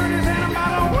Curtis and a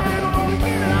bottle of wine, I'm gonna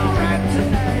get it all right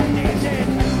tonight. They said,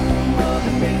 new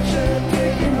Mother Nature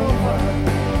taking over.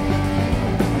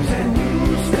 Said, new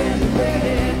splendid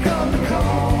lady, come to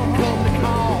call, come to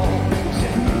call.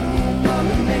 Said, new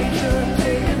Mother Nature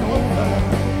taking over.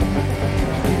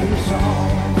 In the song,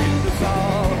 in the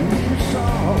song, in the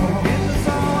song, in the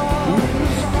song, in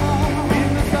the song, in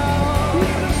the song,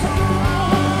 in the song.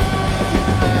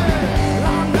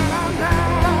 La la la la,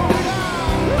 la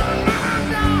la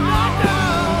la, la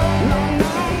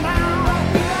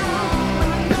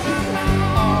la la,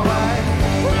 all right.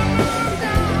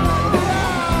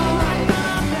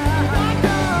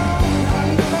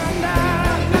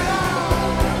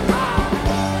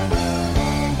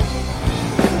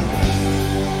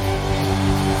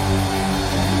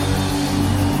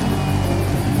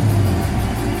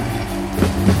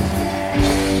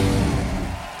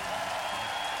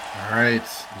 All right,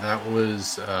 that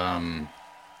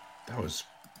was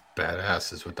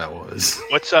badass. Is what that was.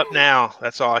 What's up now?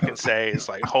 That's all I can say. Is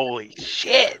like, holy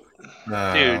shit,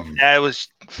 dude! That was,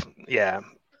 yeah,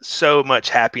 so much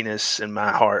happiness in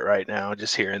my heart right now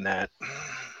just hearing that.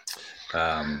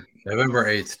 November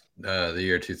 8th, the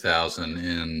year 2000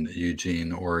 in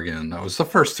Eugene, Oregon. That was the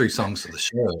first three songs of the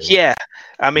show. Yeah,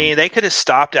 I mean, they could have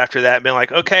stopped after that and been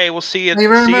like, okay, we'll see you. Thank you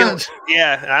very see much. You.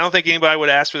 Yeah, I don't think anybody would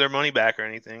ask for their money back or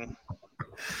anything.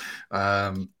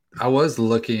 I was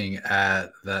looking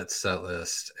at that set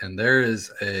list, and there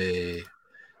is a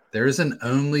there is an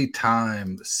only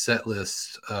time set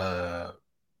list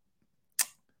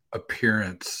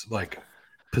appearance, like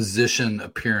position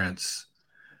appearance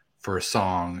for a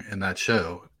song in that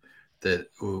show that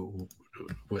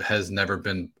has never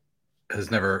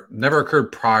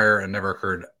occurred prior and never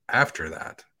occurred after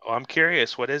that. Oh, I'm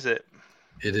curious. What is it?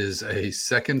 It is a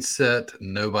second set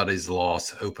Nobody's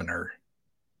Loss opener.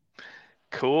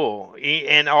 Cool.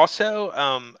 And also,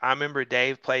 I remember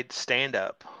Dave played stand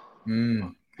up.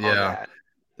 Yeah,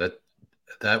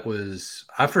 that was,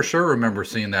 I for sure remember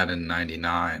seeing that in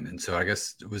 '99, and so I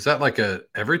guess, was that like a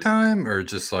every time or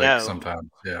just like No. sometimes?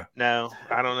 Yeah, No,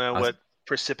 I don't know what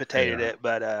precipitated it,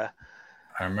 but I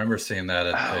remember seeing that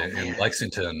in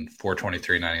Lexington,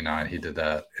 4/23/99. He did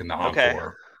that in the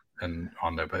encore and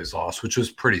on Nobody's Loss, which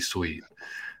was pretty sweet.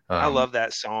 I love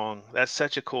that song. That's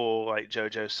such a cool like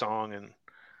JoJo song. And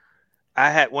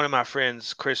I had one of my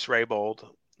friends, Chris Raybold,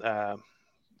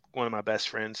 one of my best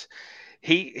friends.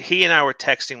 He and I were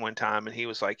texting one time, and he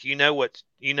was like, you know what,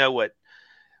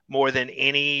 more than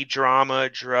any drama,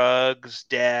 drugs,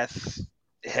 death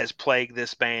has plagued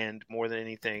this band more than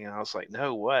anything. And I was like,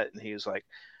 no, what? And he was like,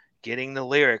 getting the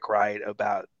lyric right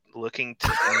about looking to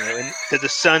the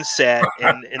sunset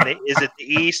and is it the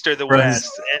east or the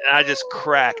west? And I just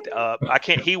cracked up.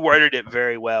 He worded it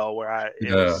very well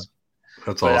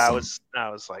that's awesome. I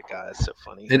was like, God, that's so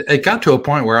funny. It got to a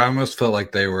point where I almost felt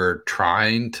like they were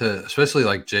trying to, especially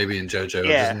like JB and JoJo,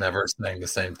 just never saying the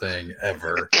same thing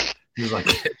ever. He was like,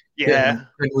 I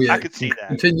could see that.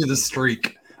 Continue the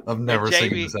streak of never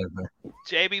singing the same thing.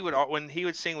 JB would, when he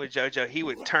would sing with JoJo, he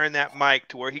would turn that mic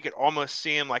to where he could almost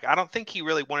see him. Like, I don't think he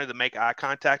really wanted to make eye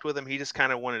contact with him. He just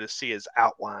kind of wanted to see his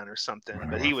outline or something.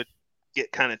 But he would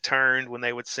get kind of turned when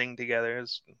they would sing together.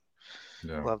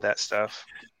 Love that stuff.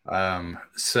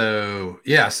 So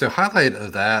highlight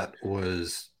of that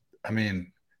was,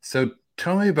 so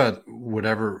tell me about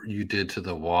whatever you did to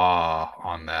the wah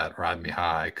on that Ride Me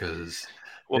High, because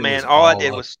all I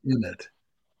did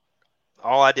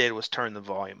was turn the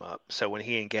volume up. So when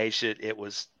he engaged it, it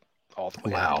was all the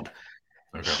way loud.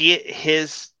 Okay.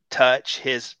 His touch,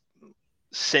 his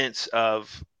sense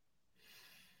of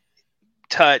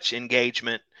touch,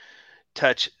 engagement,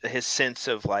 his sense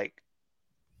of like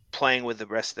playing with the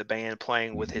rest of the band,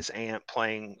 playing with his amp,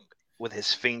 playing with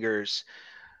his fingers.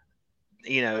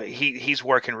 He's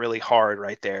working really hard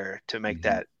right there to make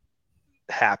that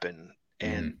happen.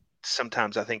 And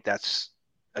sometimes I think that's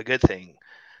a good thing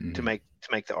to make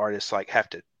the artists like have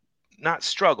to not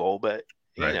struggle, but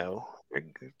they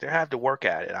have to work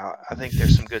at it. I think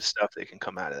there's some good stuff that can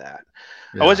come out of that.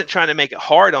 I wasn't trying to make it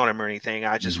hard on him or anything.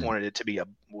 I just wanted it to be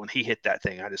when he hit that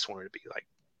thing, I just wanted it to be like,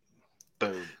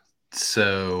 boom.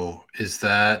 So is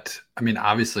that,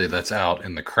 obviously that's out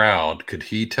in the crowd. Could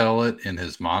he tell it in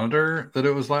his monitor that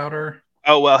it was louder?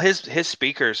 Oh, well, his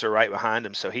speakers are right behind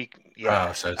him. So but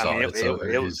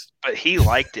he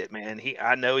liked it, man.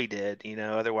 I know he did,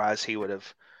 otherwise he would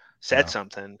have said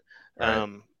something.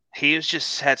 Right. He was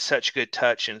just had such good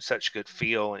touch and such good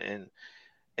feel and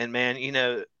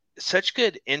man, such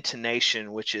good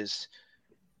intonation, which is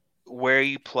where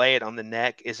you play it on the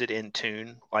neck. Is it in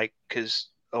tune? Like, cause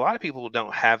a lot of people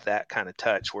don't have that kind of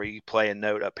touch where you play a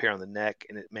note up here on the neck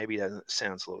and it maybe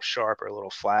sounds a little sharp or a little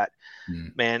flat.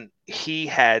 Man, he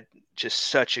had just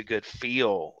such a good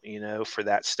feel, for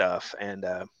that stuff. And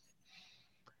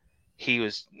he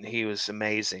was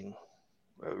amazing,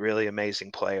 a really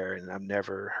amazing player. And I've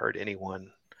never heard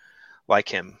anyone like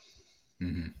him.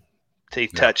 He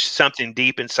touched something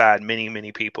deep inside many,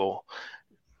 many people.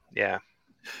 Yeah.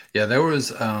 Yeah. There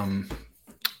was,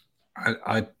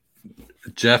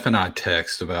 Jeff and I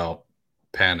text about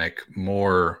Panic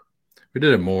more. We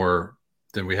did it more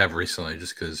than we have recently,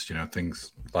 just because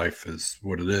life is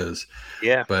what it is.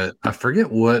 Yeah. But I forget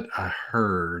what I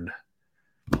heard.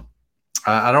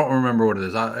 I don't remember what it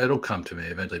is. It'll come to me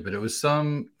eventually. But it was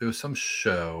some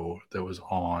show that was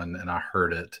on, and I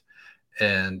heard it,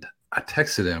 and I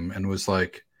texted him and was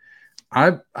like,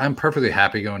 I'm perfectly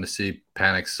happy going to see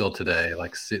Panic still today.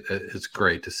 Like, it's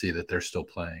great to see that they're still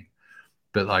playing,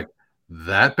 but like,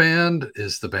 that band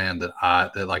is the band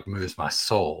that like moves my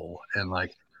soul, and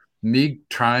like me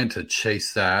trying to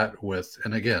chase that with,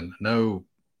 and again, nothing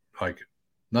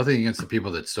against the people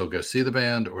that still go see the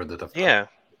band or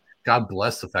God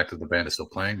bless the fact that the band is still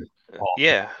playing.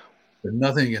 Yeah. But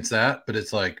nothing against that, but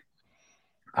it's like,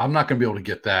 I'm not going to be able to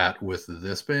get that with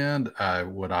this band.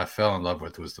 What I fell in love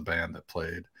with was the band that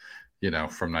played,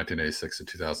 from 1986 to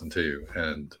 2002.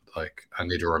 And like, I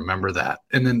need to remember that.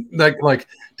 And then like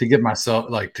to give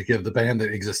myself, like to give the band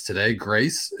that exists today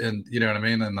grace, and you know what I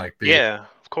mean? And like,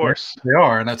 of course. They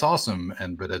are, and that's awesome.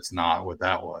 But it's not what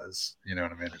that was. You know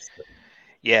what I mean?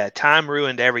 Yeah, time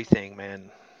ruined everything,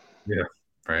 man. Yeah,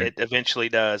 right. It eventually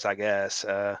does, I guess.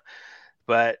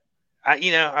 But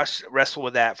I wrestled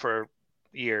with that for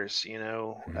years,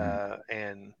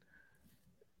 and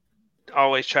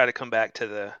always try to come back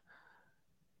to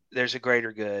there's a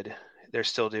greater good. They're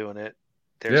still doing it.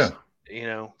 There's,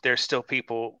 there's still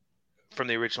people from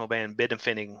the original band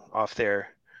benefiting off their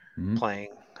playing.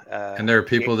 And there are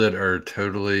people that are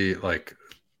totally like,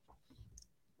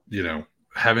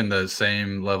 having the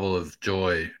same level of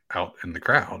joy out in the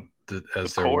crowd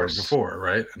as there were before,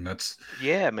 right? And that's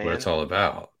man, what it's all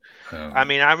about. I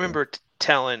mean, I remember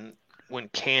telling when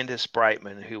Candace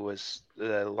Brightman, who was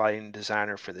the lighting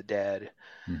designer for the Dead,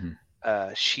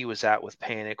 she was out with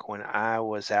Panic when I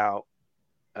was out.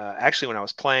 Actually, when I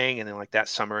was playing, and then like that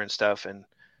summer and stuff. And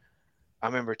I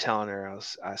remember telling her,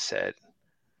 I said,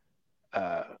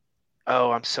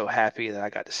 "Oh, I'm so happy that I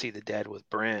got to see the Dead with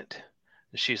Brent."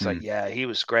 And she's like, "Yeah, he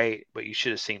was great, but you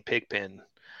should have seen Pigpen."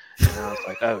 And I was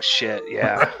like, "Oh shit,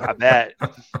 yeah, I bet."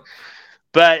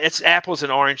 But it's apples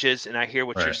and oranges, and I hear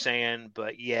what you're saying.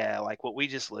 But yeah, like what we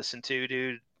just listened to,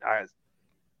 dude,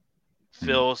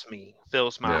 fills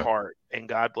my heart. And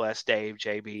God bless Dave,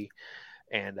 JB,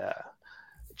 and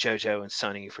JoJo and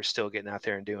Sonny for still getting out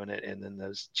there and doing it, and then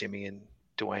those Jimmy and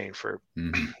Dwayne for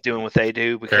doing what they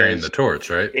do, because carrying the torch,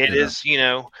 right? It is,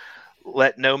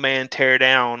 let no man tear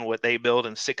down what they build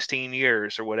in 16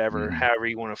 years or whatever, however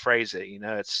you want to phrase it.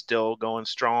 It's still going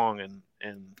strong,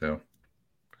 and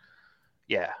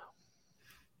yeah.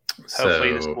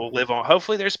 Hopefully this will live on.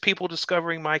 Hopefully there's people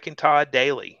discovering Mike and Todd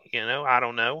daily. I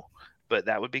don't know, but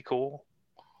that would be cool.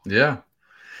 Yeah.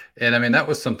 And I mean, that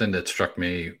was something that struck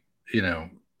me,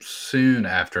 soon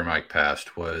after Mike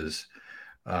passed, was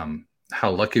how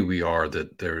lucky we are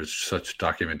that there is such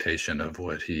documentation of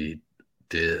what he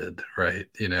did, right?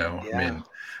 I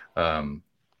mean,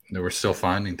 we're still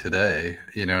finding today,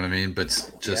 you know what I mean? But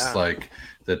just like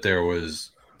that,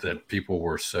 that people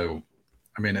were so,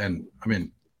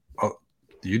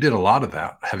 you did a lot of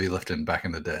that heavy lifting back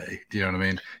in the day. Do you know what I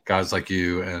mean? Guys like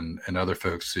you and other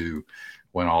folks who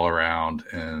went all around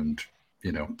and,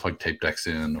 plugged tape decks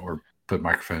in or put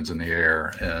microphones in the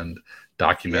air and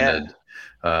documented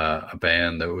a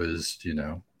band that was,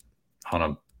 on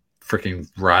a freaking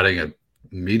riding a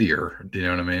meteor. Do you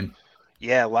know what I mean?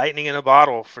 Yeah. Lightning in a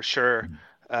bottle for sure.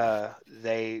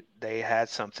 They had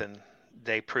something.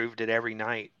 They proved it every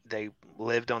night. They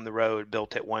lived on the road,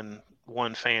 built it one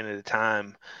fan at a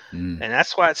time. And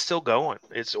that's why it's still going.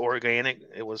 It's organic.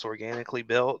 It was organically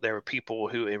built. There were people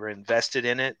who were invested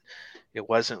in it. It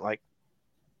wasn't like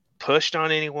pushed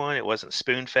on anyone. It wasn't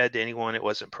spoon fed to anyone. It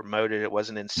wasn't promoted. It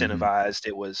wasn't incentivized.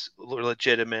 It was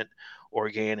legitimate,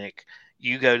 organic.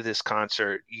 You go to this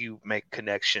concert, you make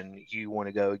connection. You want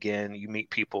to go again. You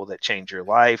meet people that change your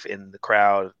life in the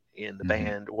crowd, in the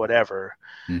band, whatever.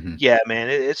 Yeah, man,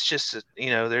 it's just,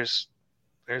 there's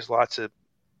lots of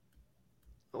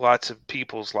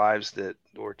people's lives that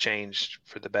were changed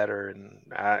for the better, and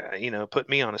put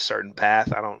me on a certain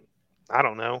path. I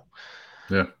don't know.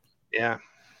 Yeah.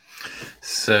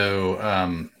 So,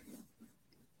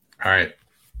 all right,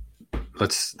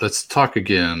 let's talk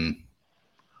again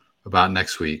about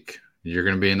next week. You're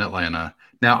going to be in Atlanta.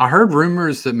 Now, I heard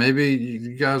rumors that maybe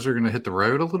you guys are going to hit the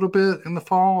road a little bit in the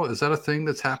fall. Is that a thing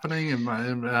that's happening?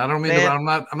 I don't mean I'm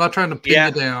not trying to pin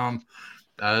you down,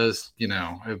 as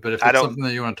but if it's something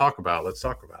that you want to talk about, let's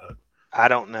talk about it. I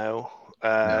don't know.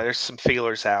 There's some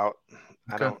feelers out.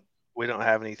 Okay. We don't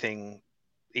have anything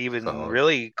even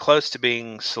really close to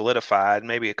being solidified.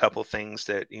 Maybe a couple of things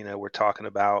that we're talking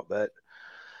about, but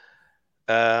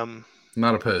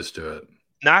not opposed to it.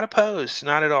 Not opposed,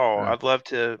 not at all. Yeah. I'd love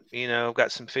to,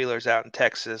 got some feelers out in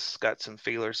Texas, got some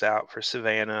feelers out for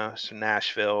Savannah, some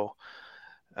Nashville.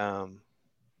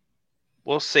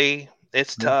 We'll see.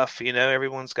 It's tough,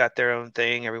 everyone's got their own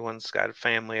thing. Everyone's got a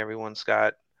family. Everyone's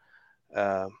got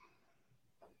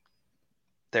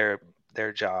their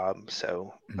job.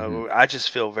 So I just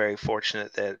feel very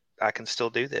fortunate that I can still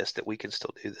do this, that we can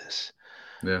still do this.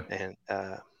 Yeah. And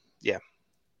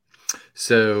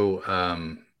So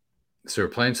we're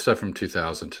playing stuff from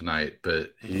 2000 tonight,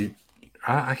 but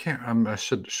I can't. I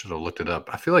should have looked it up.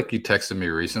 I feel like you texted me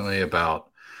recently about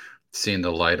seeing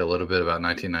the light a little bit about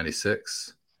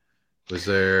 1996. Was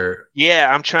there?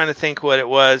 Yeah, I'm trying to think what it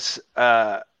was.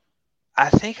 I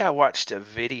think I watched a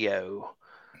video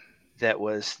that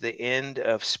was the end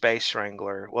of Space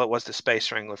Wrangler. Well, it was the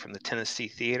Space Wrangler from the Tennessee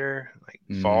Theater, like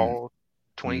fall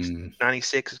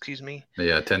 1996. Excuse me.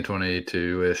 Yeah,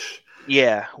 10/22 ish.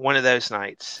 Yeah, one of those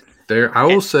nights. There, I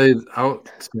will say, I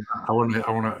want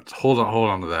to hold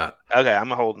on to that. Okay, I'm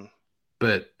holding.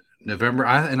 But November,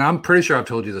 and I'm pretty sure I've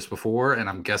told you this before, and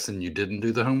I'm guessing you didn't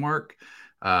do the homework.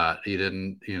 You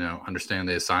didn't, understand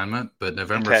the assignment. But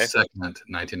November Okay. 2nd,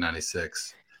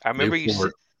 1996, I remember you said.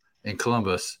 Newport in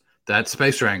Columbus. That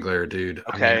Space Wrangler, dude.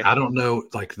 I Okay. mean, I don't know.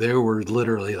 Like, there were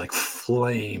literally like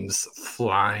flames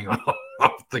flying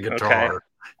off the guitar.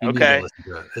 You need to Okay. listen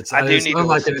to it. It's I do need to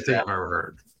unlike listen to anything that. I've ever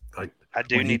heard. Like, I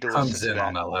do when he need to comes listen to in that.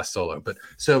 on that last solo. But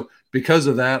so because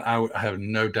of that, I have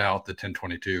no doubt that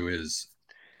 1022 is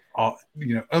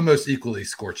almost equally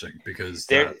scorching because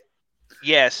There,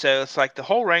 yeah. So it's like the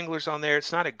whole Wrangler's on there.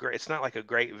 It's not like a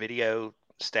great video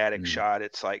static shot.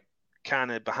 It's like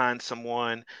kind of behind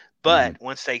someone. But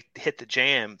once they hit the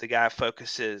jam, the guy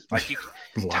focuses like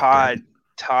Todd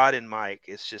and Mike.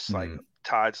 It's just like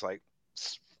Todd's like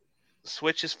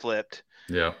switch is flipped.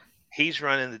 Yeah. He's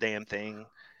running the damn thing.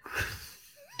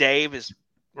 Dave is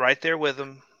right there with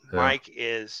him. Yeah. Mike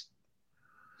is,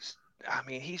 I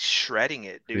mean, he's shredding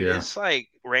it, dude. Yeah. It's like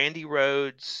Randy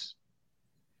Rhoads,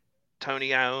 Tony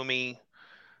Iommi,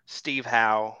 Steve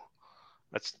Howe.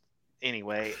 It's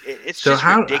just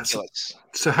ridiculous.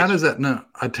 So how does that? No,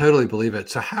 I totally believe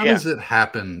it. So how does it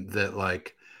happen that,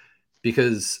 like,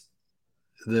 because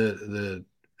the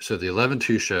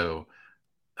 11/2 show,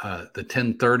 the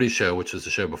 10:30 show, which was the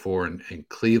show before in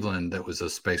Cleveland, that was a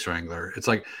Space Wrangler. It's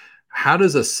like, how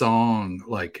does a song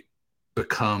like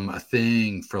become a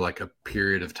thing for like a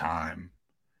period of time?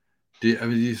 Do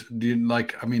you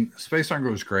like? I mean, Space Wrangler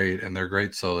was great, and they're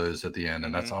great solos at the end,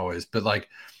 and that's always. But like,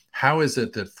 how is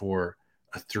it that for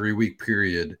a 3-week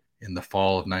period in the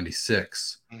fall of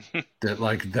 '96, that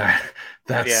like that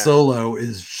solo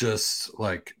is just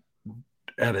like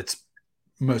at its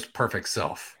most perfect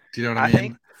self? Do you know what I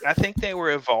mean? I think they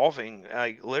were evolving,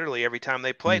 literally every time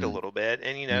they played a little bit,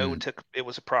 and it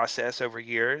was a process over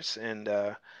years, and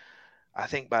I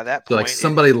think by that point, like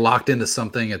somebody locked into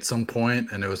something at some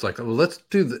point, and it was like, well, let's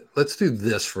do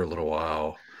this for a little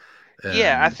while.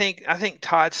 Yeah, I think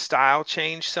Todd's style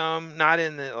changed some, not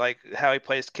in the like how he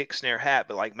plays kick, snare, hat,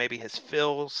 but like maybe his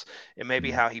fills and maybe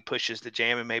how he pushes the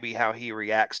jam and maybe how he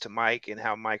reacts to Mike and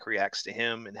how Mike reacts to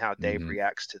him and how Dave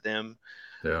reacts to them.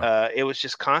 Yeah. It was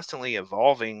just constantly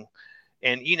evolving.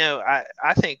 And,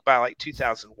 I think by like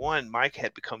 2001, Mike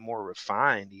had become more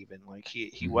refined even. Like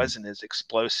he wasn't as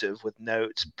explosive with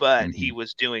notes, but he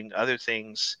was doing other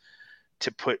things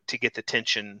to get the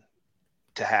tension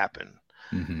to happen.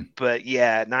 But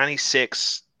yeah,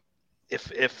 96.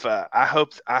 If I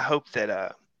hope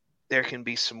that there can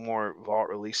be some more vault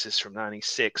releases from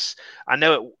 96. I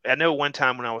know one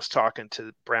time when I was talking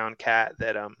to Brown Cat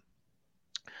that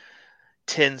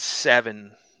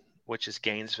 10-7, which is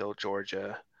Gainesville,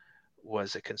 Georgia,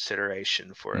 was a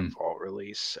consideration for a vault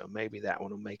release. So maybe that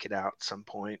one will make it out at some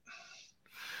point.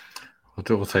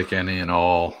 We'll take any and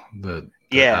all that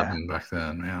happened back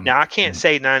then, man. Now I can't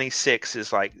say 96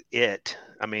 is like it.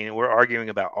 I mean, we're arguing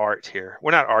about art here.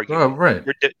 We're not arguing. Oh, right.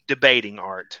 We're debating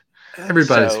art.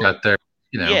 Everybody's got their,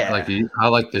 like I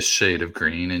like this shade of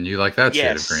green, and you like that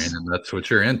shade of green, and that's what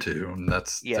you're into, and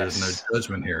there's no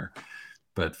judgment here.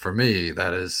 But for me,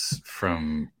 that is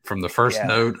from the first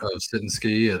note of Sit and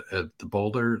Ski at the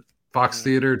Boulder Fox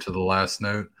Theater to the last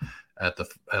note at the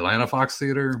Atlanta Fox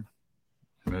Theater.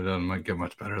 It doesn't get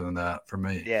much better than that for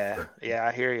me. Yeah,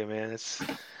 I hear you, man.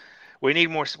 We need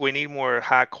more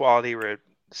high quality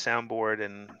soundboard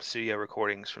and studio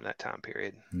recordings from that time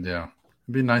period. Yeah,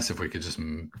 it'd be nice if we could just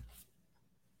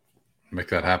make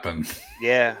that happen.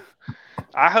 Yeah,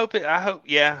 I hope.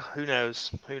 Yeah, who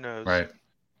knows? Right.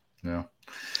 Yeah.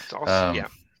 It's awesome. Yeah.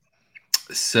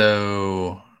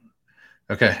 So,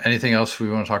 okay. Anything else we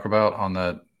want to talk about on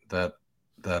that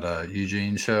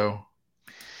Eugene show?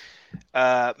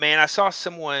 Man, I saw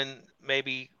someone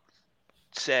maybe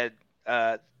said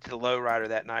the lowrider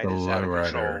that night is out of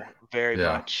control. Very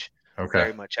much. Okay.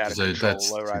 Very much out of control.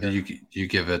 Lowrider. You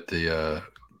give it the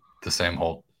same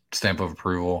whole stamp of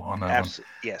approval on that one?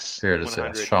 Yes. Here it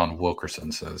is. Sean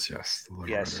Wilkerson says yes.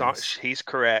 Yes, he's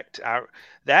correct.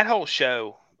 That whole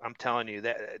show, I'm telling you,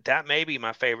 that may be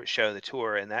my favorite show of the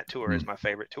tour, and that tour is my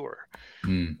favorite tour.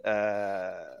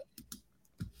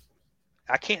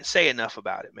 I can't say enough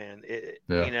about it, man.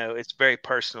 It's very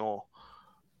personal,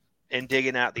 and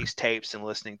digging out these tapes and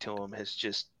listening to them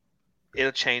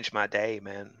it'll change my day,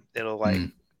 man. It'll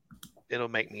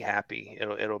make me happy.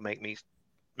 It'll make me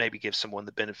maybe give someone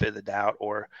the benefit of the doubt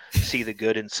or see the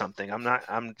good in something.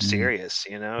 I'm serious,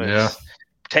 It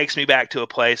takes me back to a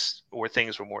place where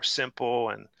things were more simple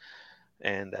and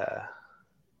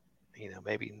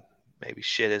maybe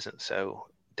shit isn't so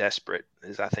desperate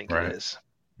as I think Right. it is.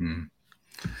 Mm.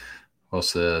 Well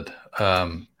said.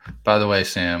 By the way,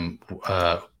 Sam,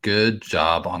 good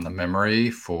job on the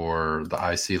memory for the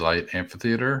IC Light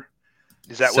Amphitheater.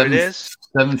 Is that what it is?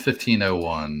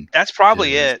 7/15/01 That's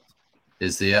probably it.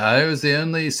 is the it was the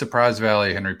only Surprise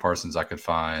Valley Henry Parsons I could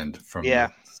find from Yeah.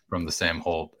 the Sam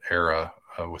Holt era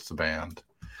with the band.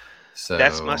 So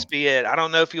That must be it. I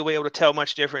don't know if you'll be able to tell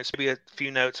much difference. Maybe a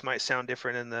few notes might sound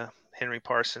different in the Henry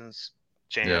Parsons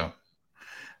jam. yeah.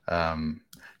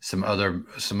 Some other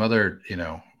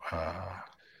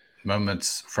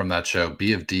moments from that show.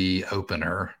 B of D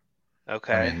opener.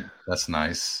 Okay. I mean, that's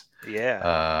nice.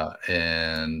 Yeah.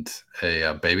 And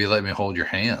a Baby Let Me Hold Your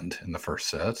Hand in the first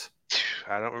set.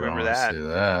 I don't remember Don't that. see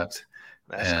that.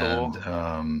 That's and,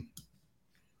 cool.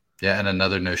 Yeah, and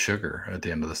another No Sugar at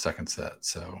the end of the second set.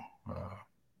 So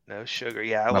No Sugar.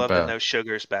 Yeah, I not love the bad. No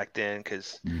Sugars back then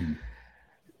because Mhm.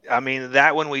 I mean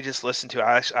that one we just listened to.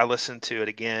 I listened to it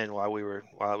again while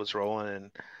I was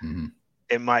rolling Mhm.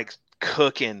 and Mike's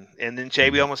cooking, and then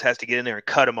JB Mhm. almost has to get in there and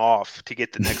cut him off to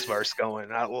get the next verse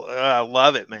going. I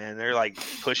love it, man. They're like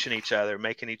pushing each other,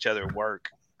 making each other work.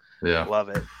 Yeah. Love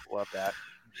it. Love that.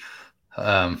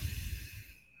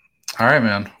 All right,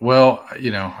 man. Well,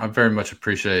 I very much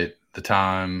appreciate the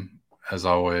time as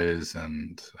always,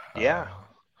 and Yeah.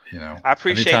 I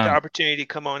appreciate the opportunity to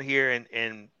come on here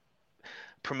and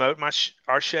promote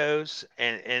our shows,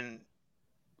 and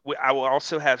I will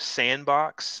also have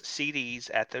Sandbox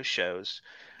CDs at those shows.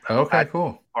 Okay,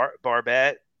 cool.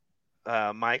 Barbette,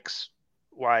 Mike's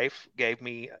wife, gave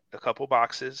me a couple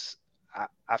boxes.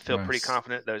 I feel pretty Nice.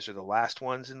 confident those are the last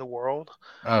ones in the world.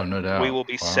 Oh, no doubt. We will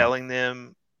be Wow. selling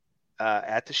them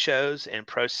at the shows, and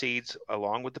proceeds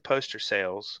along with the poster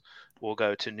sales will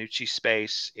go to Nucci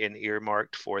Space and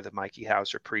earmarked for the Mikey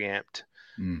Hauser preamped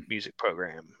music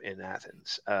program in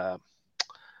Athens.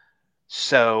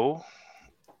 So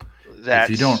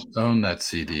that's, if you don't own that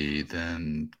CD,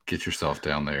 then get yourself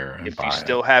down there and buy it. If you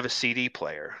still have a CD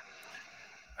player.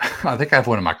 I think I have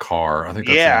one in my car. I think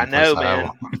that's yeah, I the only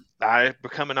know, place man. I I'm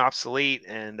becoming obsolete,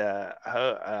 and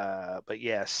but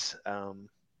yes,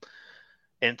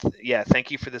 and yeah,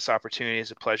 thank you for this opportunity.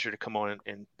 It's a pleasure to come on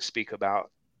and speak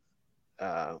about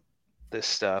this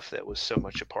stuff that was so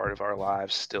much a part of our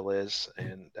lives, still is,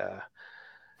 and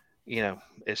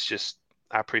it's just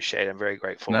I appreciate it. I'm very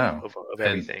grateful of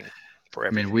everything. For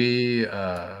everything. I mean, we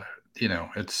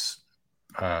it's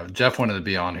Jeff wanted to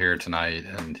be on here tonight,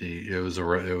 and it was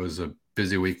a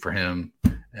busy week for him.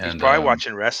 And he's probably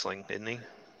watching wrestling, isn't he?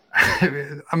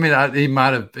 I mean, he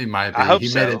might be. I hope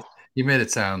so. He made it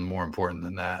sound more important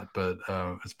than that, but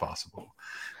it's possible.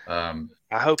 I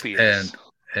hope he is.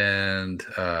 And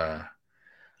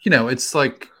it's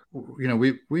like,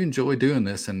 we enjoy doing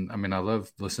this, and I mean, I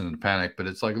love listening to Panic, but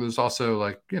it's like there's also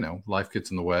like, life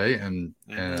gets in the way, and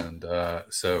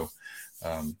so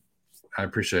I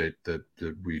appreciate that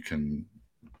we can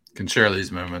share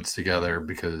these moments together,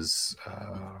 because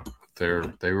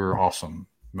they were awesome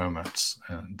moments,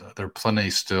 and there are plenty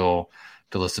still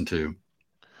to listen to,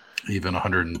 even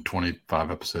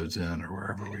 125 episodes in, or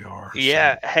wherever we are.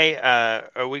 Yeah. So. Hey,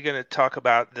 are we going to talk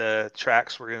about the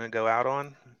tracks we're going to go out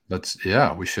on?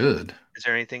 We should. Is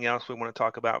there anything else we want to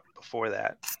talk about before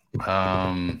that?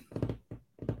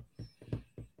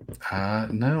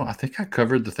 No, I think I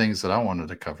covered the things that I wanted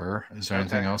to cover. Is there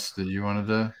anything else that you wanted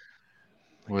to?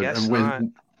 I guess not.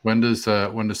 When does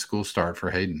school start for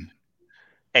Hayden?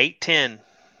 8:10.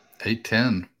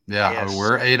 8:10. Yeah, yes.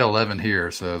 We're 8:11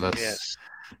 here, so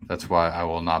that's why I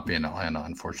will not be in Atlanta,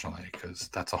 unfortunately, because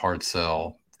that's a hard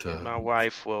sell. My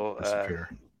wife will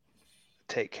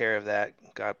take care of that.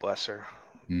 God bless her.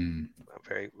 I'm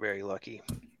very, very lucky.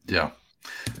 Yeah.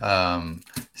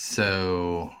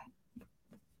 So.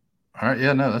 All right.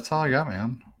 Yeah. No, that's all I got,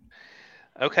 man.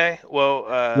 Okay. Well.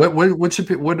 What should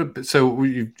be? So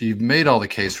you've made all the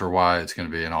case for why it's going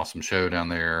to be an awesome show down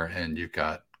there, and you've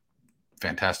got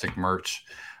fantastic merch.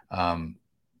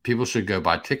 People should go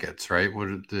buy tickets, right? What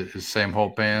is Sam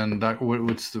Holt Band?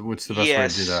 What's the best way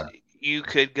to do that? You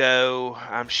could go.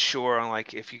 I'm sure on,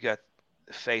 like, if you got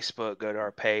Facebook, go to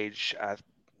our page.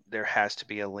 There has to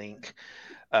be a link.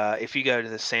 If you go to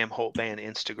the Sam Holt Band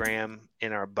Instagram,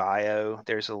 in our bio,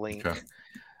 there's a link. Okay.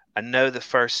 I know the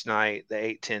first night, the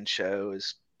 8:10 show,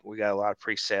 we got a lot of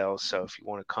pre-sales. So if you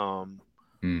want to come,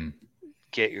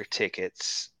 get your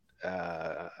tickets.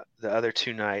 The other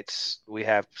two nights we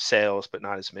have sales, but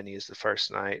not as many as the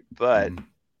first night. But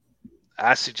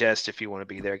I suggest, if you want to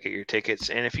be there, get your tickets.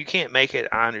 And if you can't make it,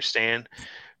 I understand.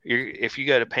 If you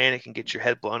go to Panic and get your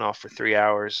head blown off for 3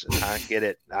 hours, I get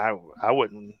it. I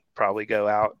wouldn't probably go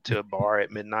out to a bar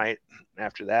at midnight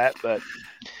after that, but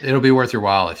It'll be worth your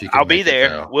while if you can. I'll be make it there.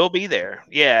 go. We'll be there.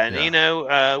 Yeah. And,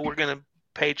 Yeah. we're going to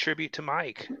pay tribute to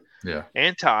Mike Yeah.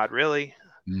 and Todd, really.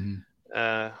 hmm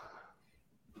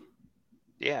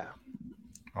Yeah.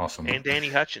 Awesome. And Danny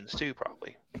Hutchins, too,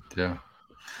 probably. Yeah.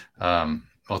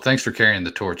 Well, thanks for carrying the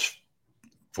torch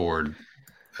forward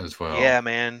as well. Yeah,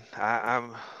 man.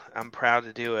 I'm proud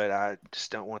to do it. I just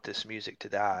don't want this music to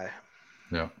die.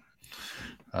 Yeah.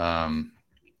 All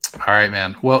right,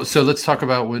 man. Well, so let's talk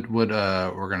about what we're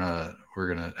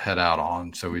gonna head out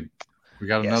on. So we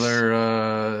got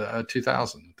another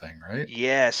 2000 thing, right?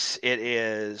 Yes, it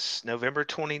is November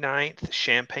 29th,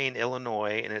 Champaign,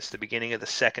 Illinois, and it's the beginning of the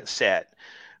second set,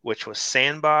 which was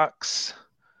Sandbox,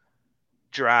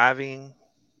 Driving,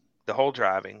 the whole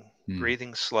Driving,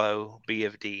 Breathing Slow, B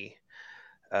of D.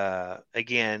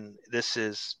 Again, this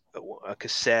is a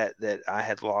cassette that I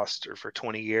had lost for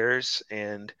 20 years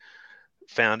and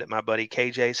found at my buddy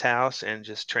KJ's house and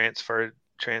just transferred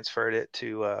it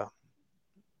to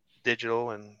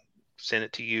digital and sent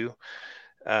it to you.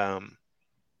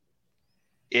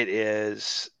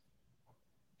 It's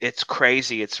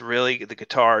crazy. It's really, the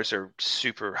guitars are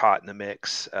super hot in the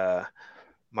mix.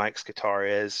 Mike's guitar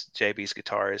is, JB's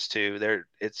guitar is too.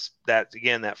 It's that,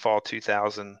 again, that fall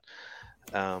 2000.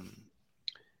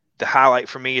 The highlight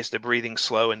for me is the Breathing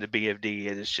Slow and the BFD.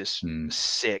 It is just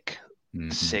sick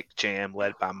jam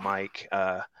led by Mike.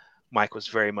 Mike was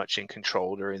very much in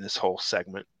control during this whole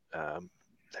segment.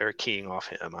 They were keying off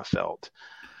him, I felt.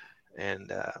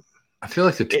 And I feel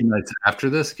like the two nights after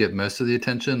this get most of the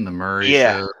attention, the Murray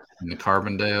show and the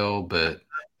Carbondale. But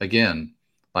again,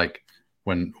 like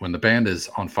when the band is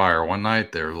on fire one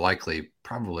night, they're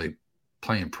probably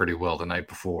playing pretty well the night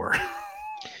before.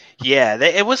 Yeah,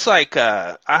 it was like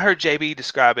I heard JB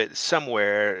describe it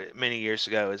somewhere many years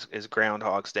ago as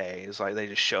Groundhog's Day. It's like they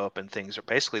just show up and things are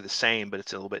basically the same, but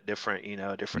it's a little bit different,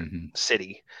 a different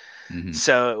city. Mm-hmm.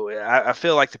 So I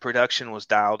feel like the production was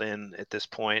dialed in at this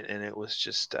point, and it was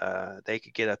just they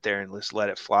could get up there and just let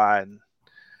it fly. And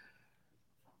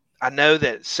I know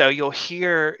that. So you'll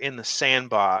hear in the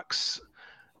Sandbox,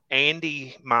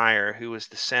 Andy Meyer, who was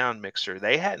the sound mixer,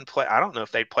 they hadn't played. I don't know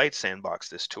if they played Sandbox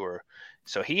this tour.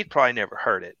 So he'd probably never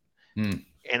heard it.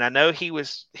 And I know he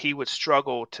would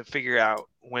struggle to figure out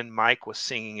when Mike was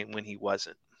singing and when he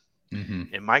wasn't. Mm-hmm.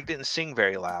 And Mike didn't sing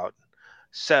very loud.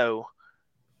 So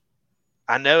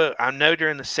I know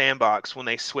during the Sandbox, when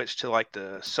they switched to like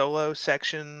the solo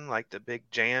section, like the big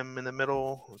jam in the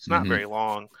middle, it's not very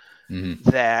long,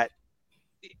 that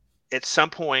at some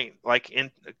point, like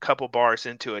in a couple bars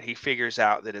into it, he figures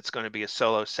out that it's going to be a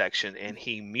solo section and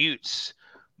he mutes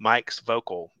Mike's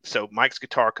vocal. So Mike's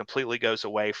guitar completely goes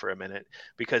away for a minute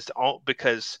because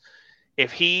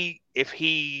if he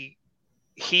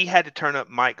had to turn up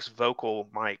Mike's vocal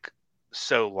mic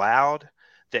so loud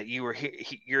that you're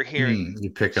hearing you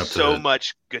pick up so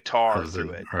much guitar through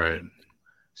it. Right.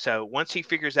 So once he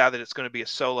figures out that it's going to be a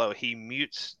solo, he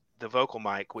mutes the vocal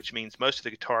mic, which means most of the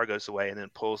guitar goes away and then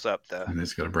pulls up and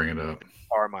he's going to bring it up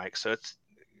guitar mic. So it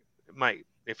might,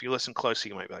 if you listen closely,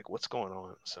 you might be like, what's going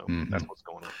on? So that's what's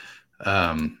going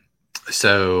on.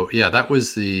 So yeah, that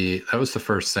was the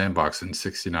first Sandbox in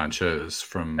 69 shows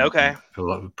from. Okay.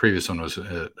 The previous one was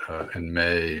in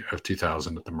May of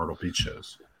 2000 at the Myrtle Beach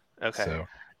shows. Okay. So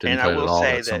didn't play it at all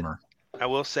that summer. I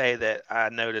will say that I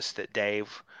noticed that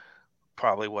Dave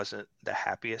probably wasn't the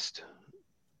happiest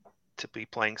to be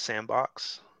playing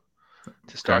Sandbox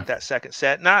to start that second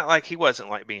set. Not like he wasn't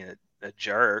like being a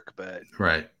jerk, but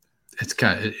right. It's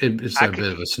kind of it's a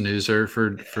bit of a snoozer for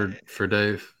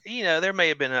Dave. There may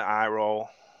have been an eye roll.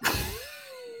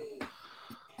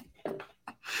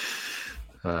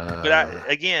 But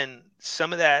again,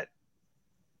 some of that.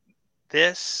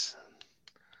 This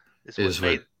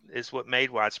is what made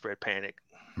Widespread Panic.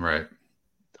 Right.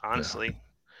 Honestly,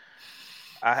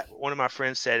 one of my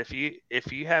friends said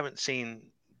if you haven't seen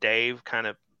Dave kind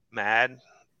of mad,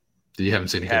 you haven't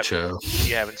seen a good show.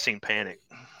 You haven't seen Panic.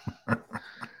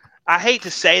 I hate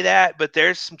to say that, but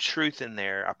there's some truth in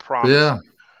there. I promise. Yeah.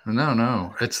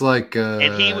 No. It's like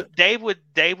and Dave would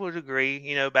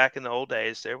agree, back in the old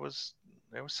days there was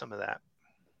some of that.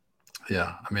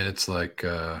 Yeah. I mean, it's like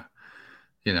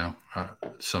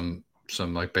some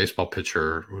like baseball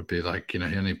pitcher would be like, he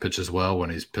only pitches well when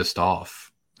he's pissed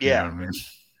off. Yeah. You know what I mean?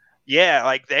 Yeah,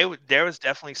 like there was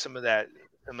definitely some of that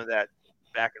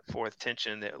back and forth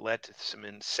tension that led to some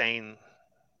insane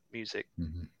music.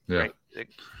 Mm-hmm. Yeah.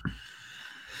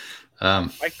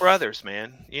 Like brothers,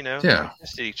 man, Yeah. They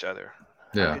tested each other.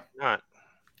 Yeah. Not.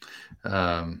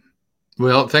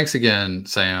 Well, thanks again,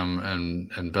 Sam,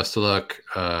 and best of luck.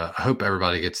 I hope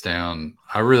everybody gets down.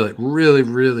 I really, really,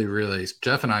 really, really.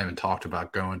 Jeff and I even talked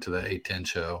about going to the 8:10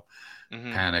 show,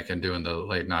 Panic, and doing the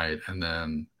late night, and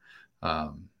then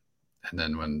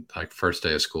when like first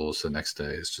day of school is the next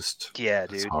day. It's just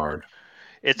it's dude, hard.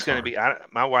 It's going to be.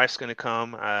 My wife's going to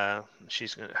come.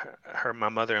 She's going to. My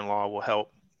mother-in-law will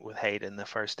help with Hayden the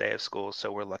first day of school,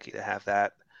 so we're lucky to have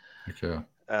that. Okay.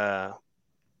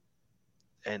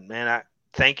 And man, I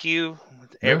thank you.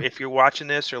 Yeah. If you're watching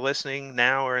this or listening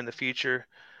now or in the future,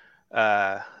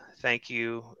 thank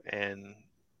you. And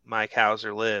Mike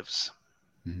Hauser lives.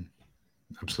 Mm-hmm.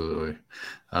 Absolutely.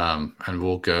 And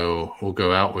we'll go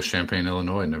out with Champaign,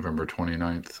 Illinois, November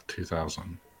 29th,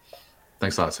 2000.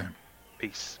 Thanks a lot, Sam.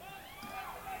 Peace.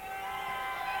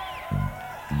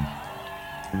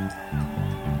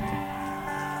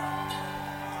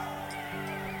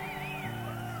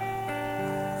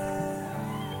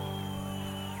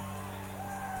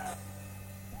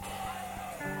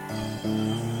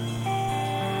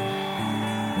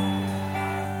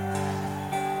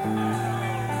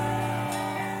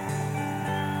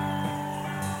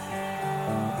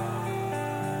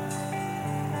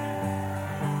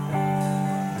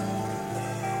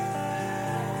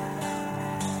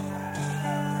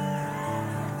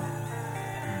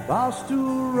 Boss to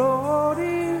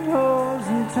rodeos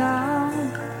in town.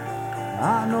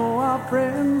 I know our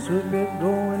friends will be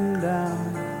going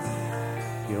down.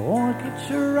 You wanna get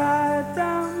your ride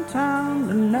downtown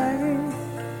tonight?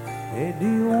 Hey, do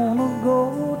you wanna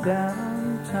go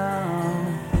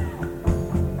downtown?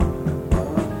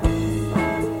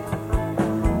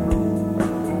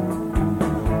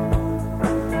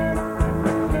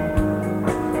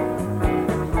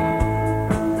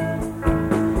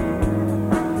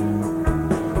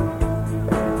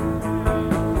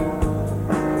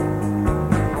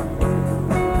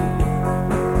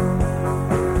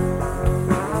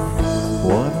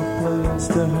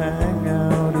 To hang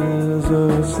out is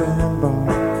a sandbar.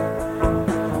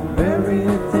 Bury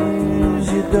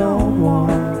things you don't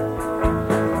want,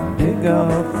 dig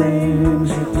up things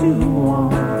you do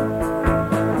want.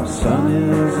 The sun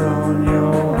is on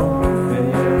your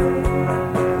face.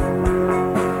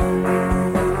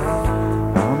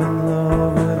 I'm in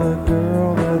love with a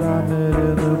girl that I met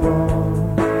at the bar.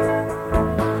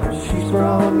 She's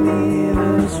brought me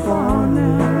this far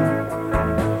now.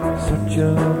 Such a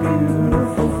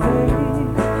beautiful face.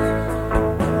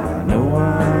 I know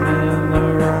I'm in the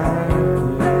right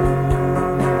place.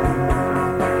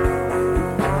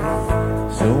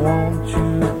 So won't you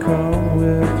come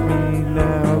with me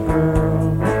now, girl?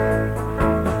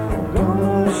 We're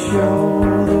gonna show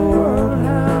the world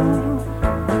how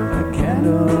the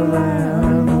candlelight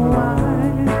and the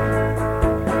wine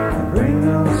bring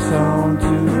us on to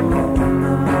the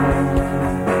night.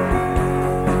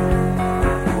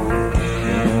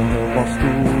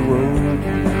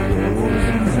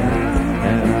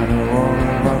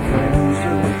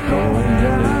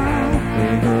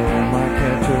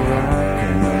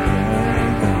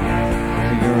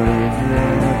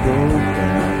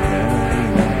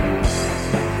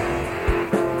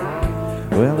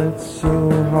 Well, it's so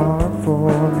hard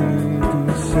for me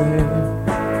to say.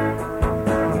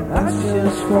 That's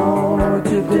just for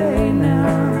today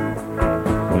now.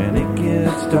 When it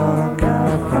gets dark,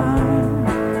 I'll find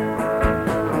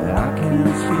that I can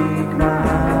speak my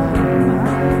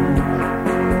mind.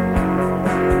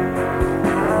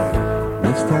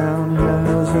 This town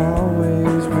has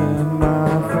always been my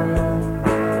friend.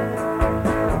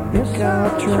 Guess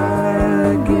I'll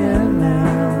try again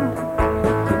now.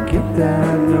 Get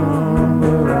that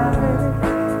number right,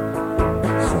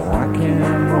 so I can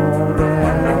hold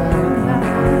that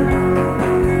line.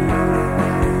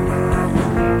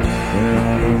 Well,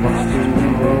 the Boston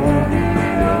road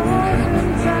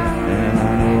and I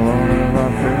know all of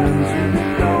our friends will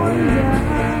go.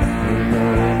 We know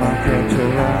they might catch a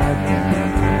ride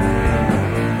downtown.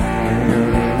 We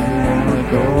really wanna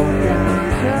go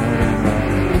downtown.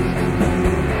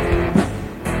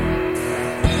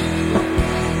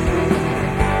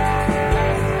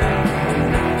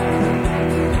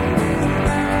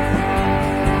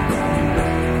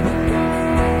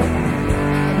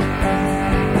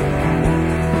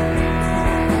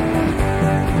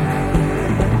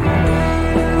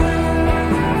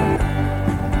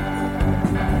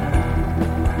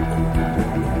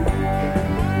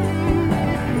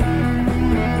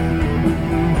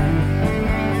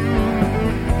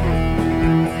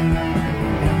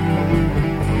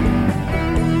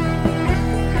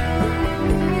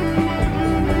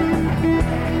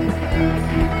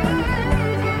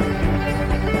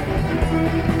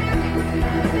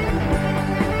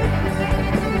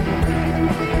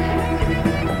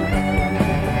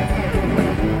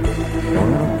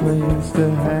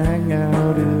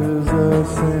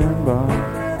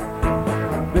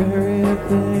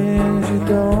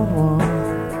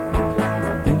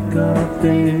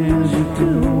 things you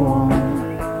do want.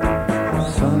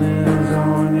 Sun is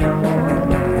on your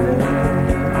head.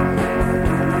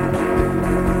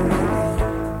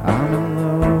 I'm in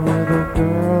love with a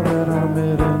girl that I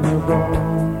met in the bar.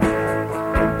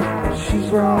 She's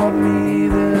brought me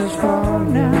this far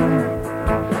now,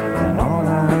 and all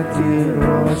I did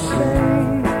was say,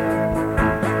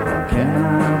 can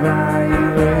I buy you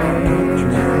a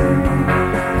drink?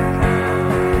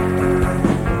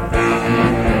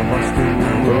 I must be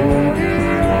rolling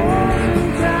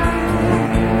down.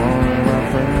 All of my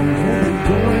friends are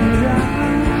going down.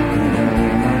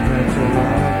 My friends are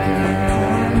rocking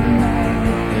tonight.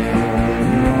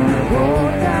 You wanna go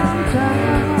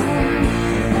downtown?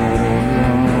 You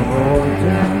wanna go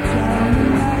downtown?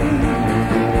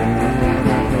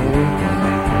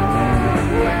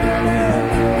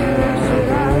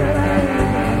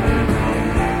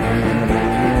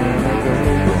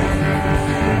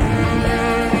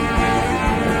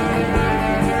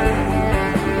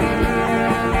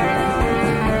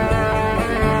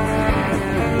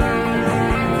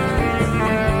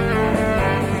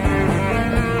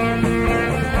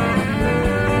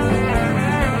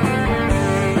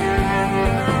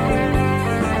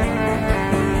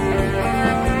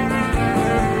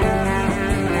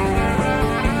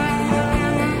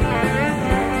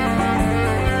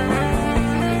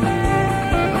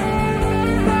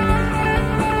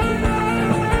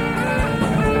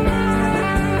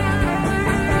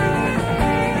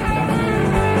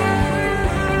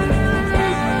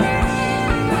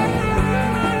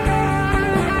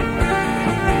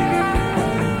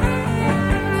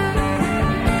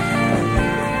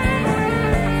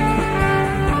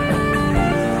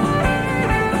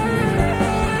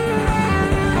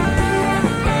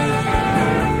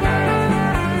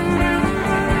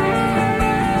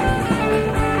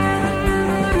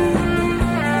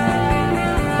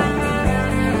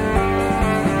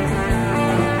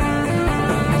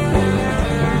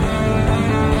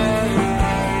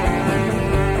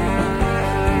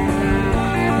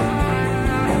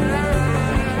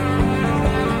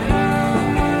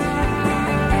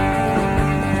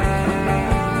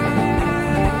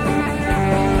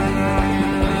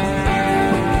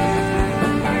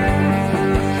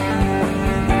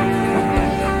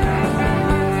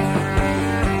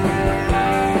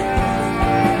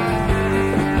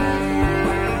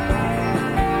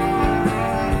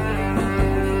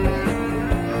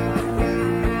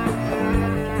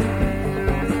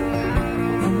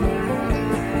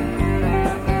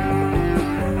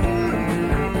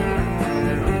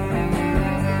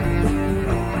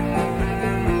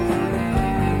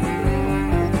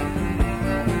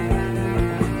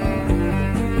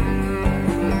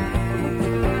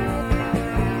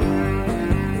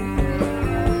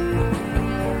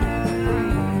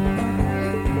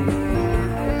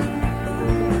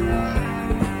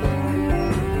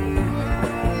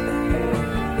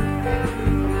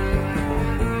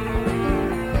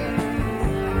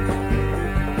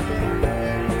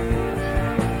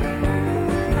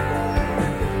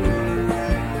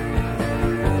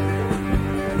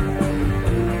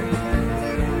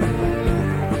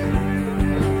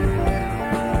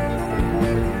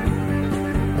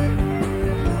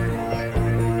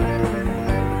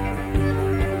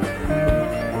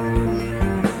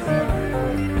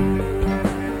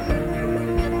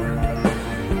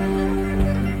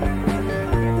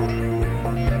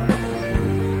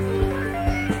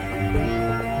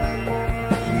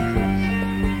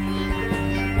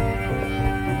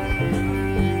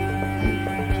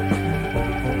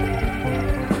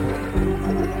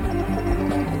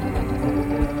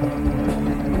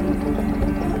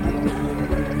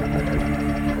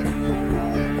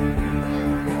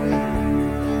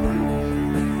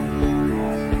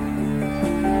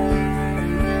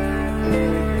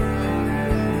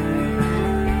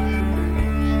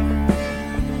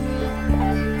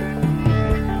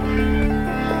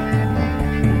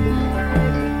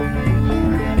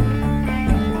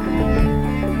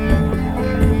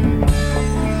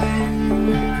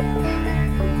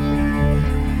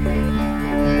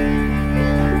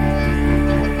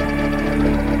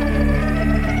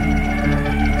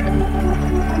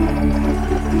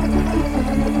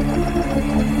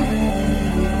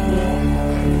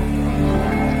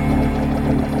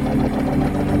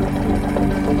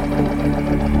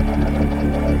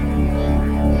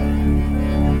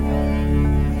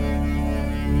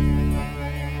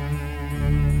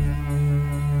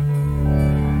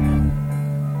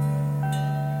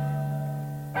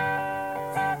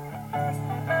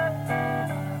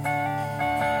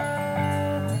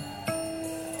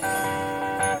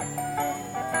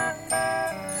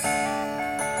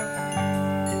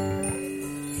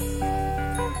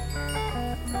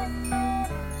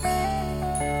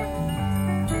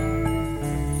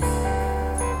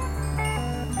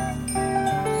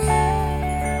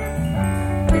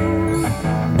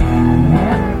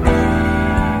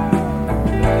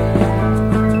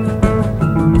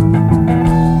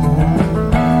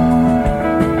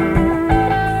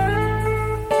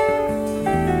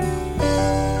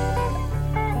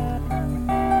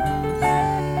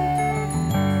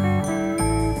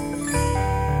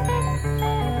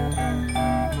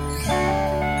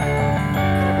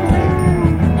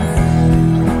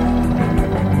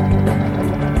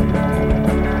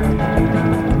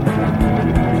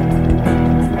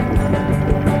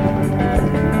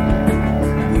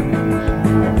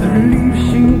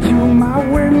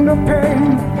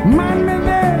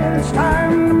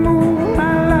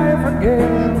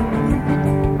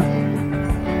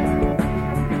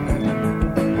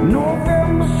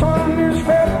 November sun is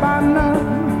fed by none.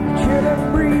 Chilly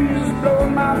breeze is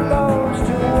blowing my thoughts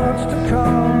to what's to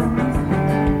come.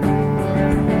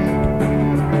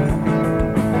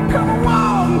 Come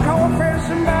on, coffee,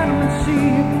 some vitamin C.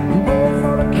 Both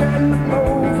for the cat and the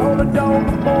bow, for the dog,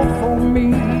 and both for me.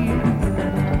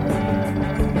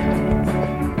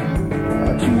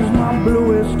 I choose my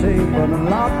bluest tape and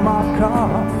unlock my car.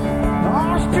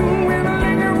 Lost tune with a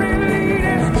lingering lead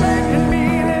is taking me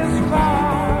this far.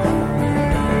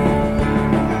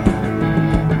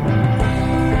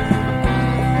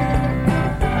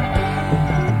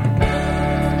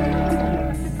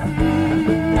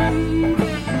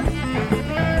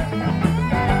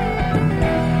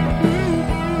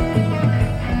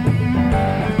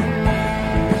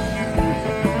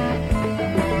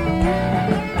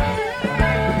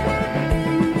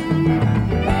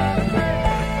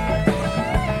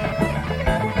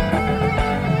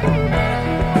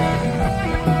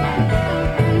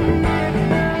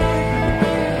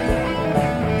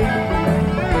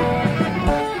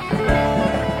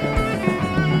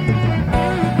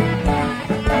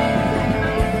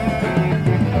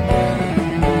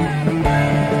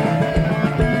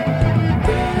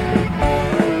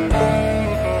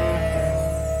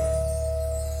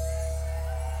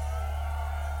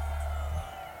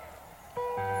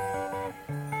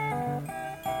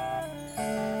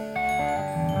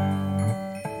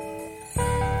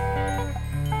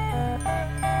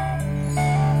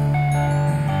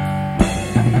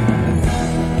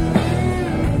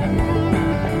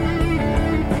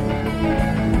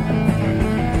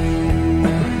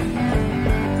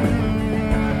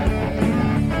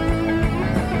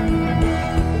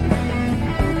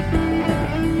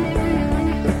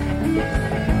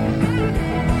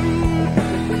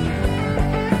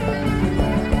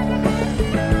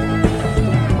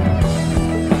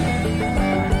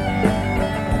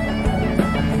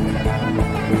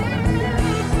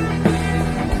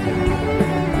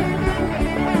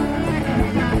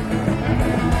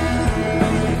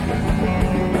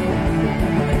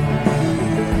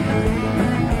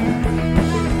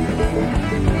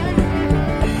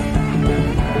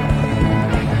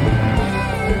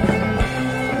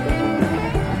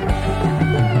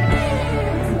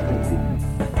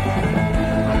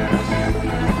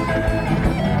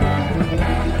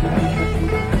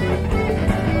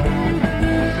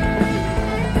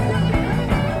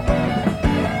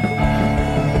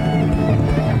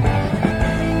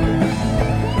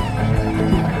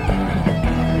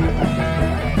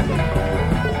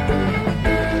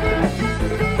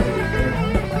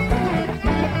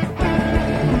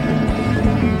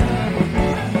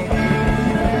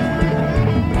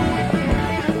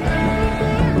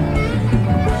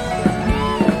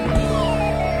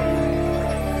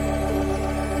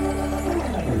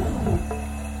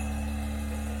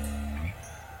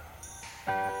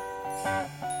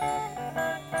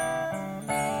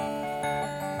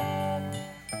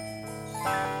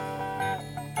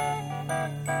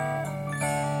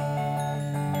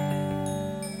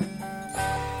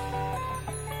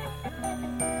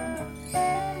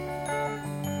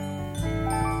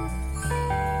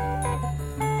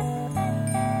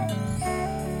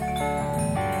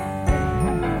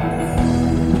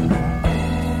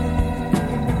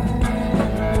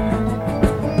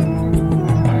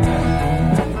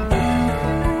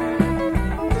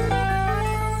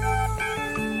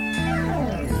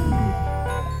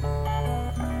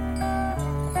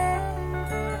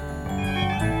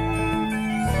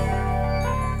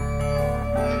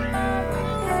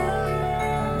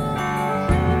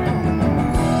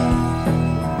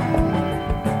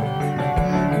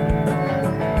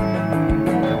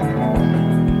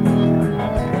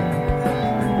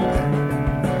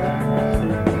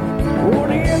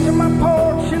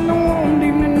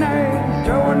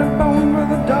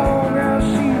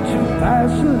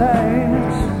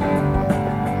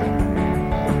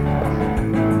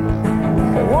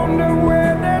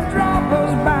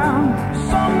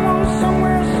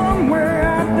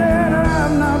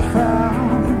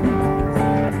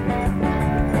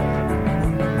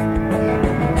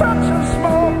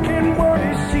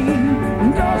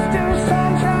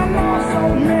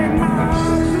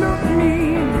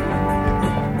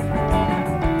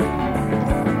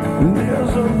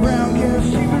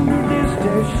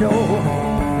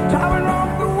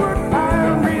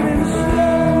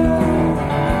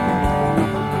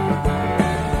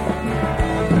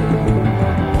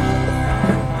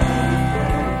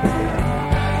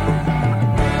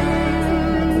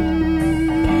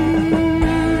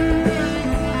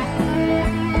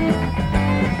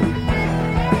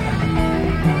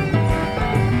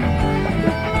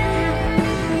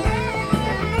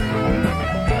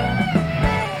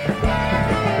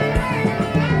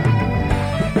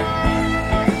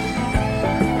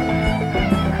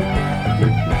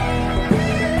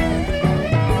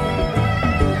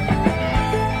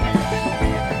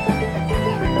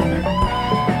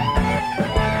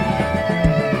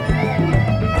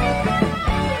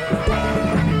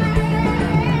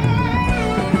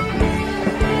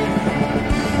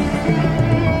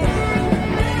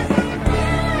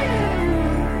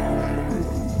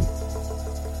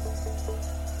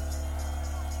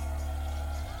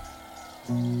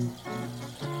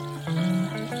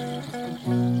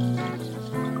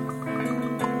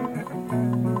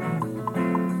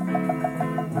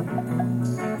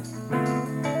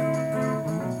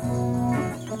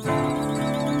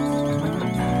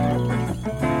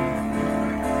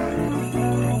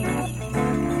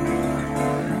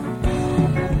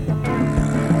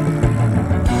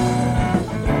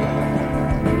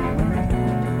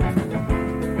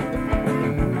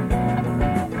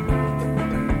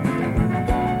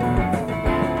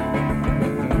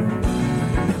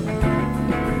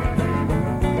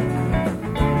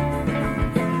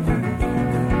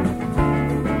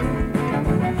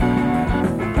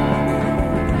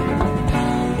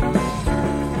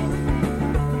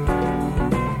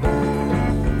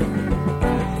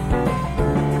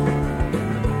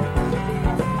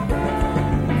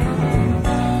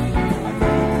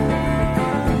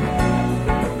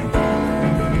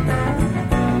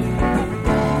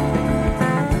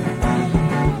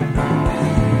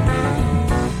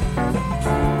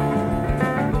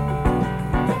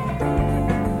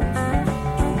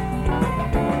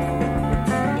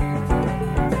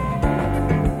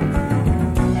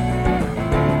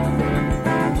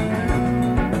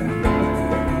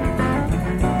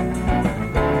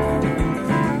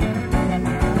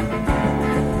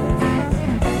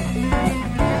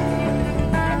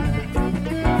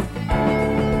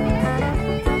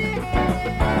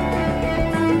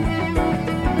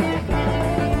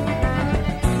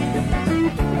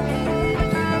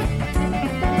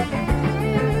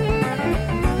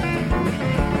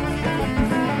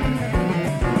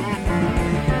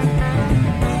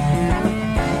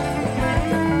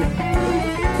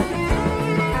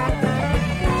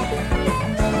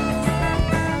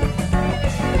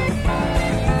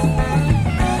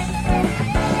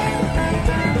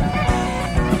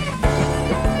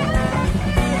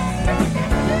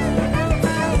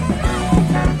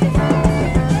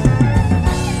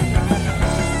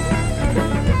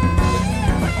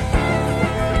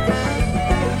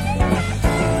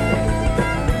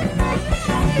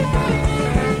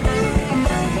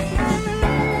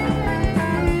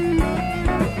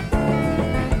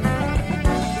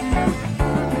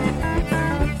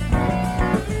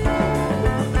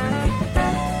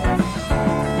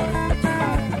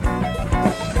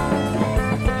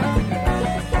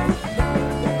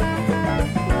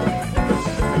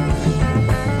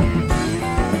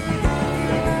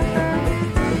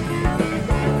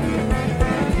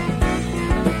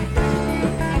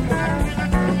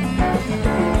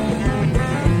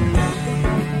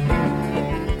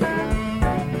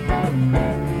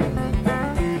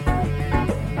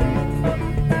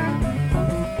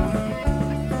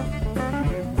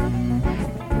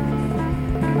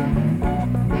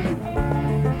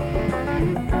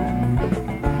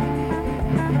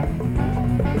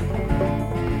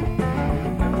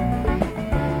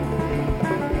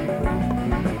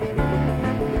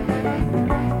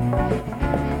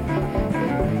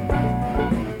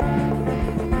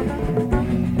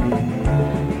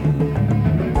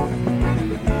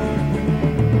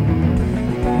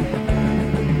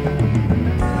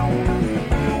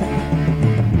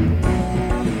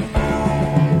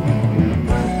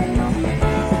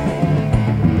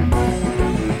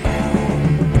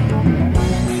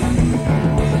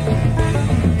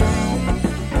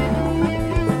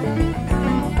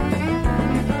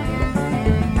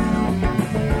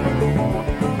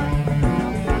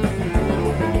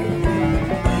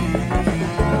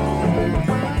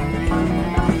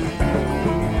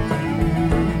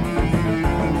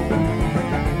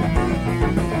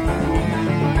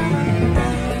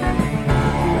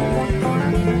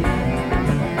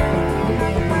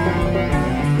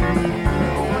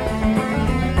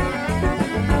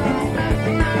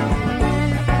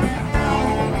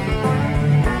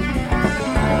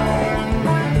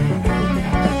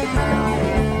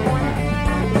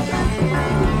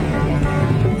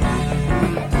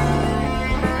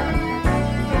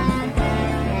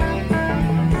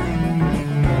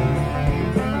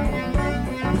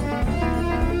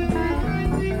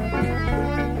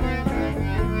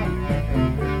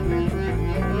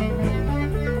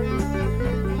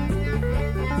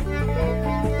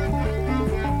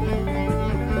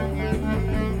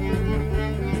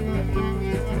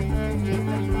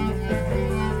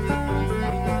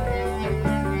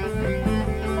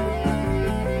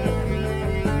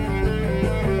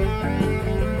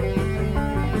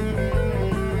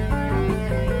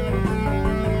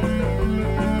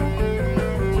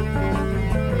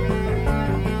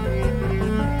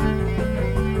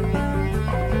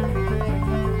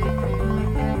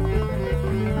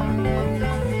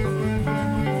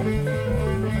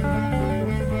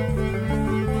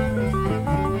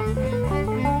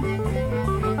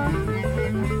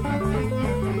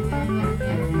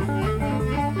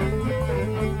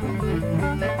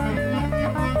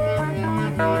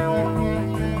 Thank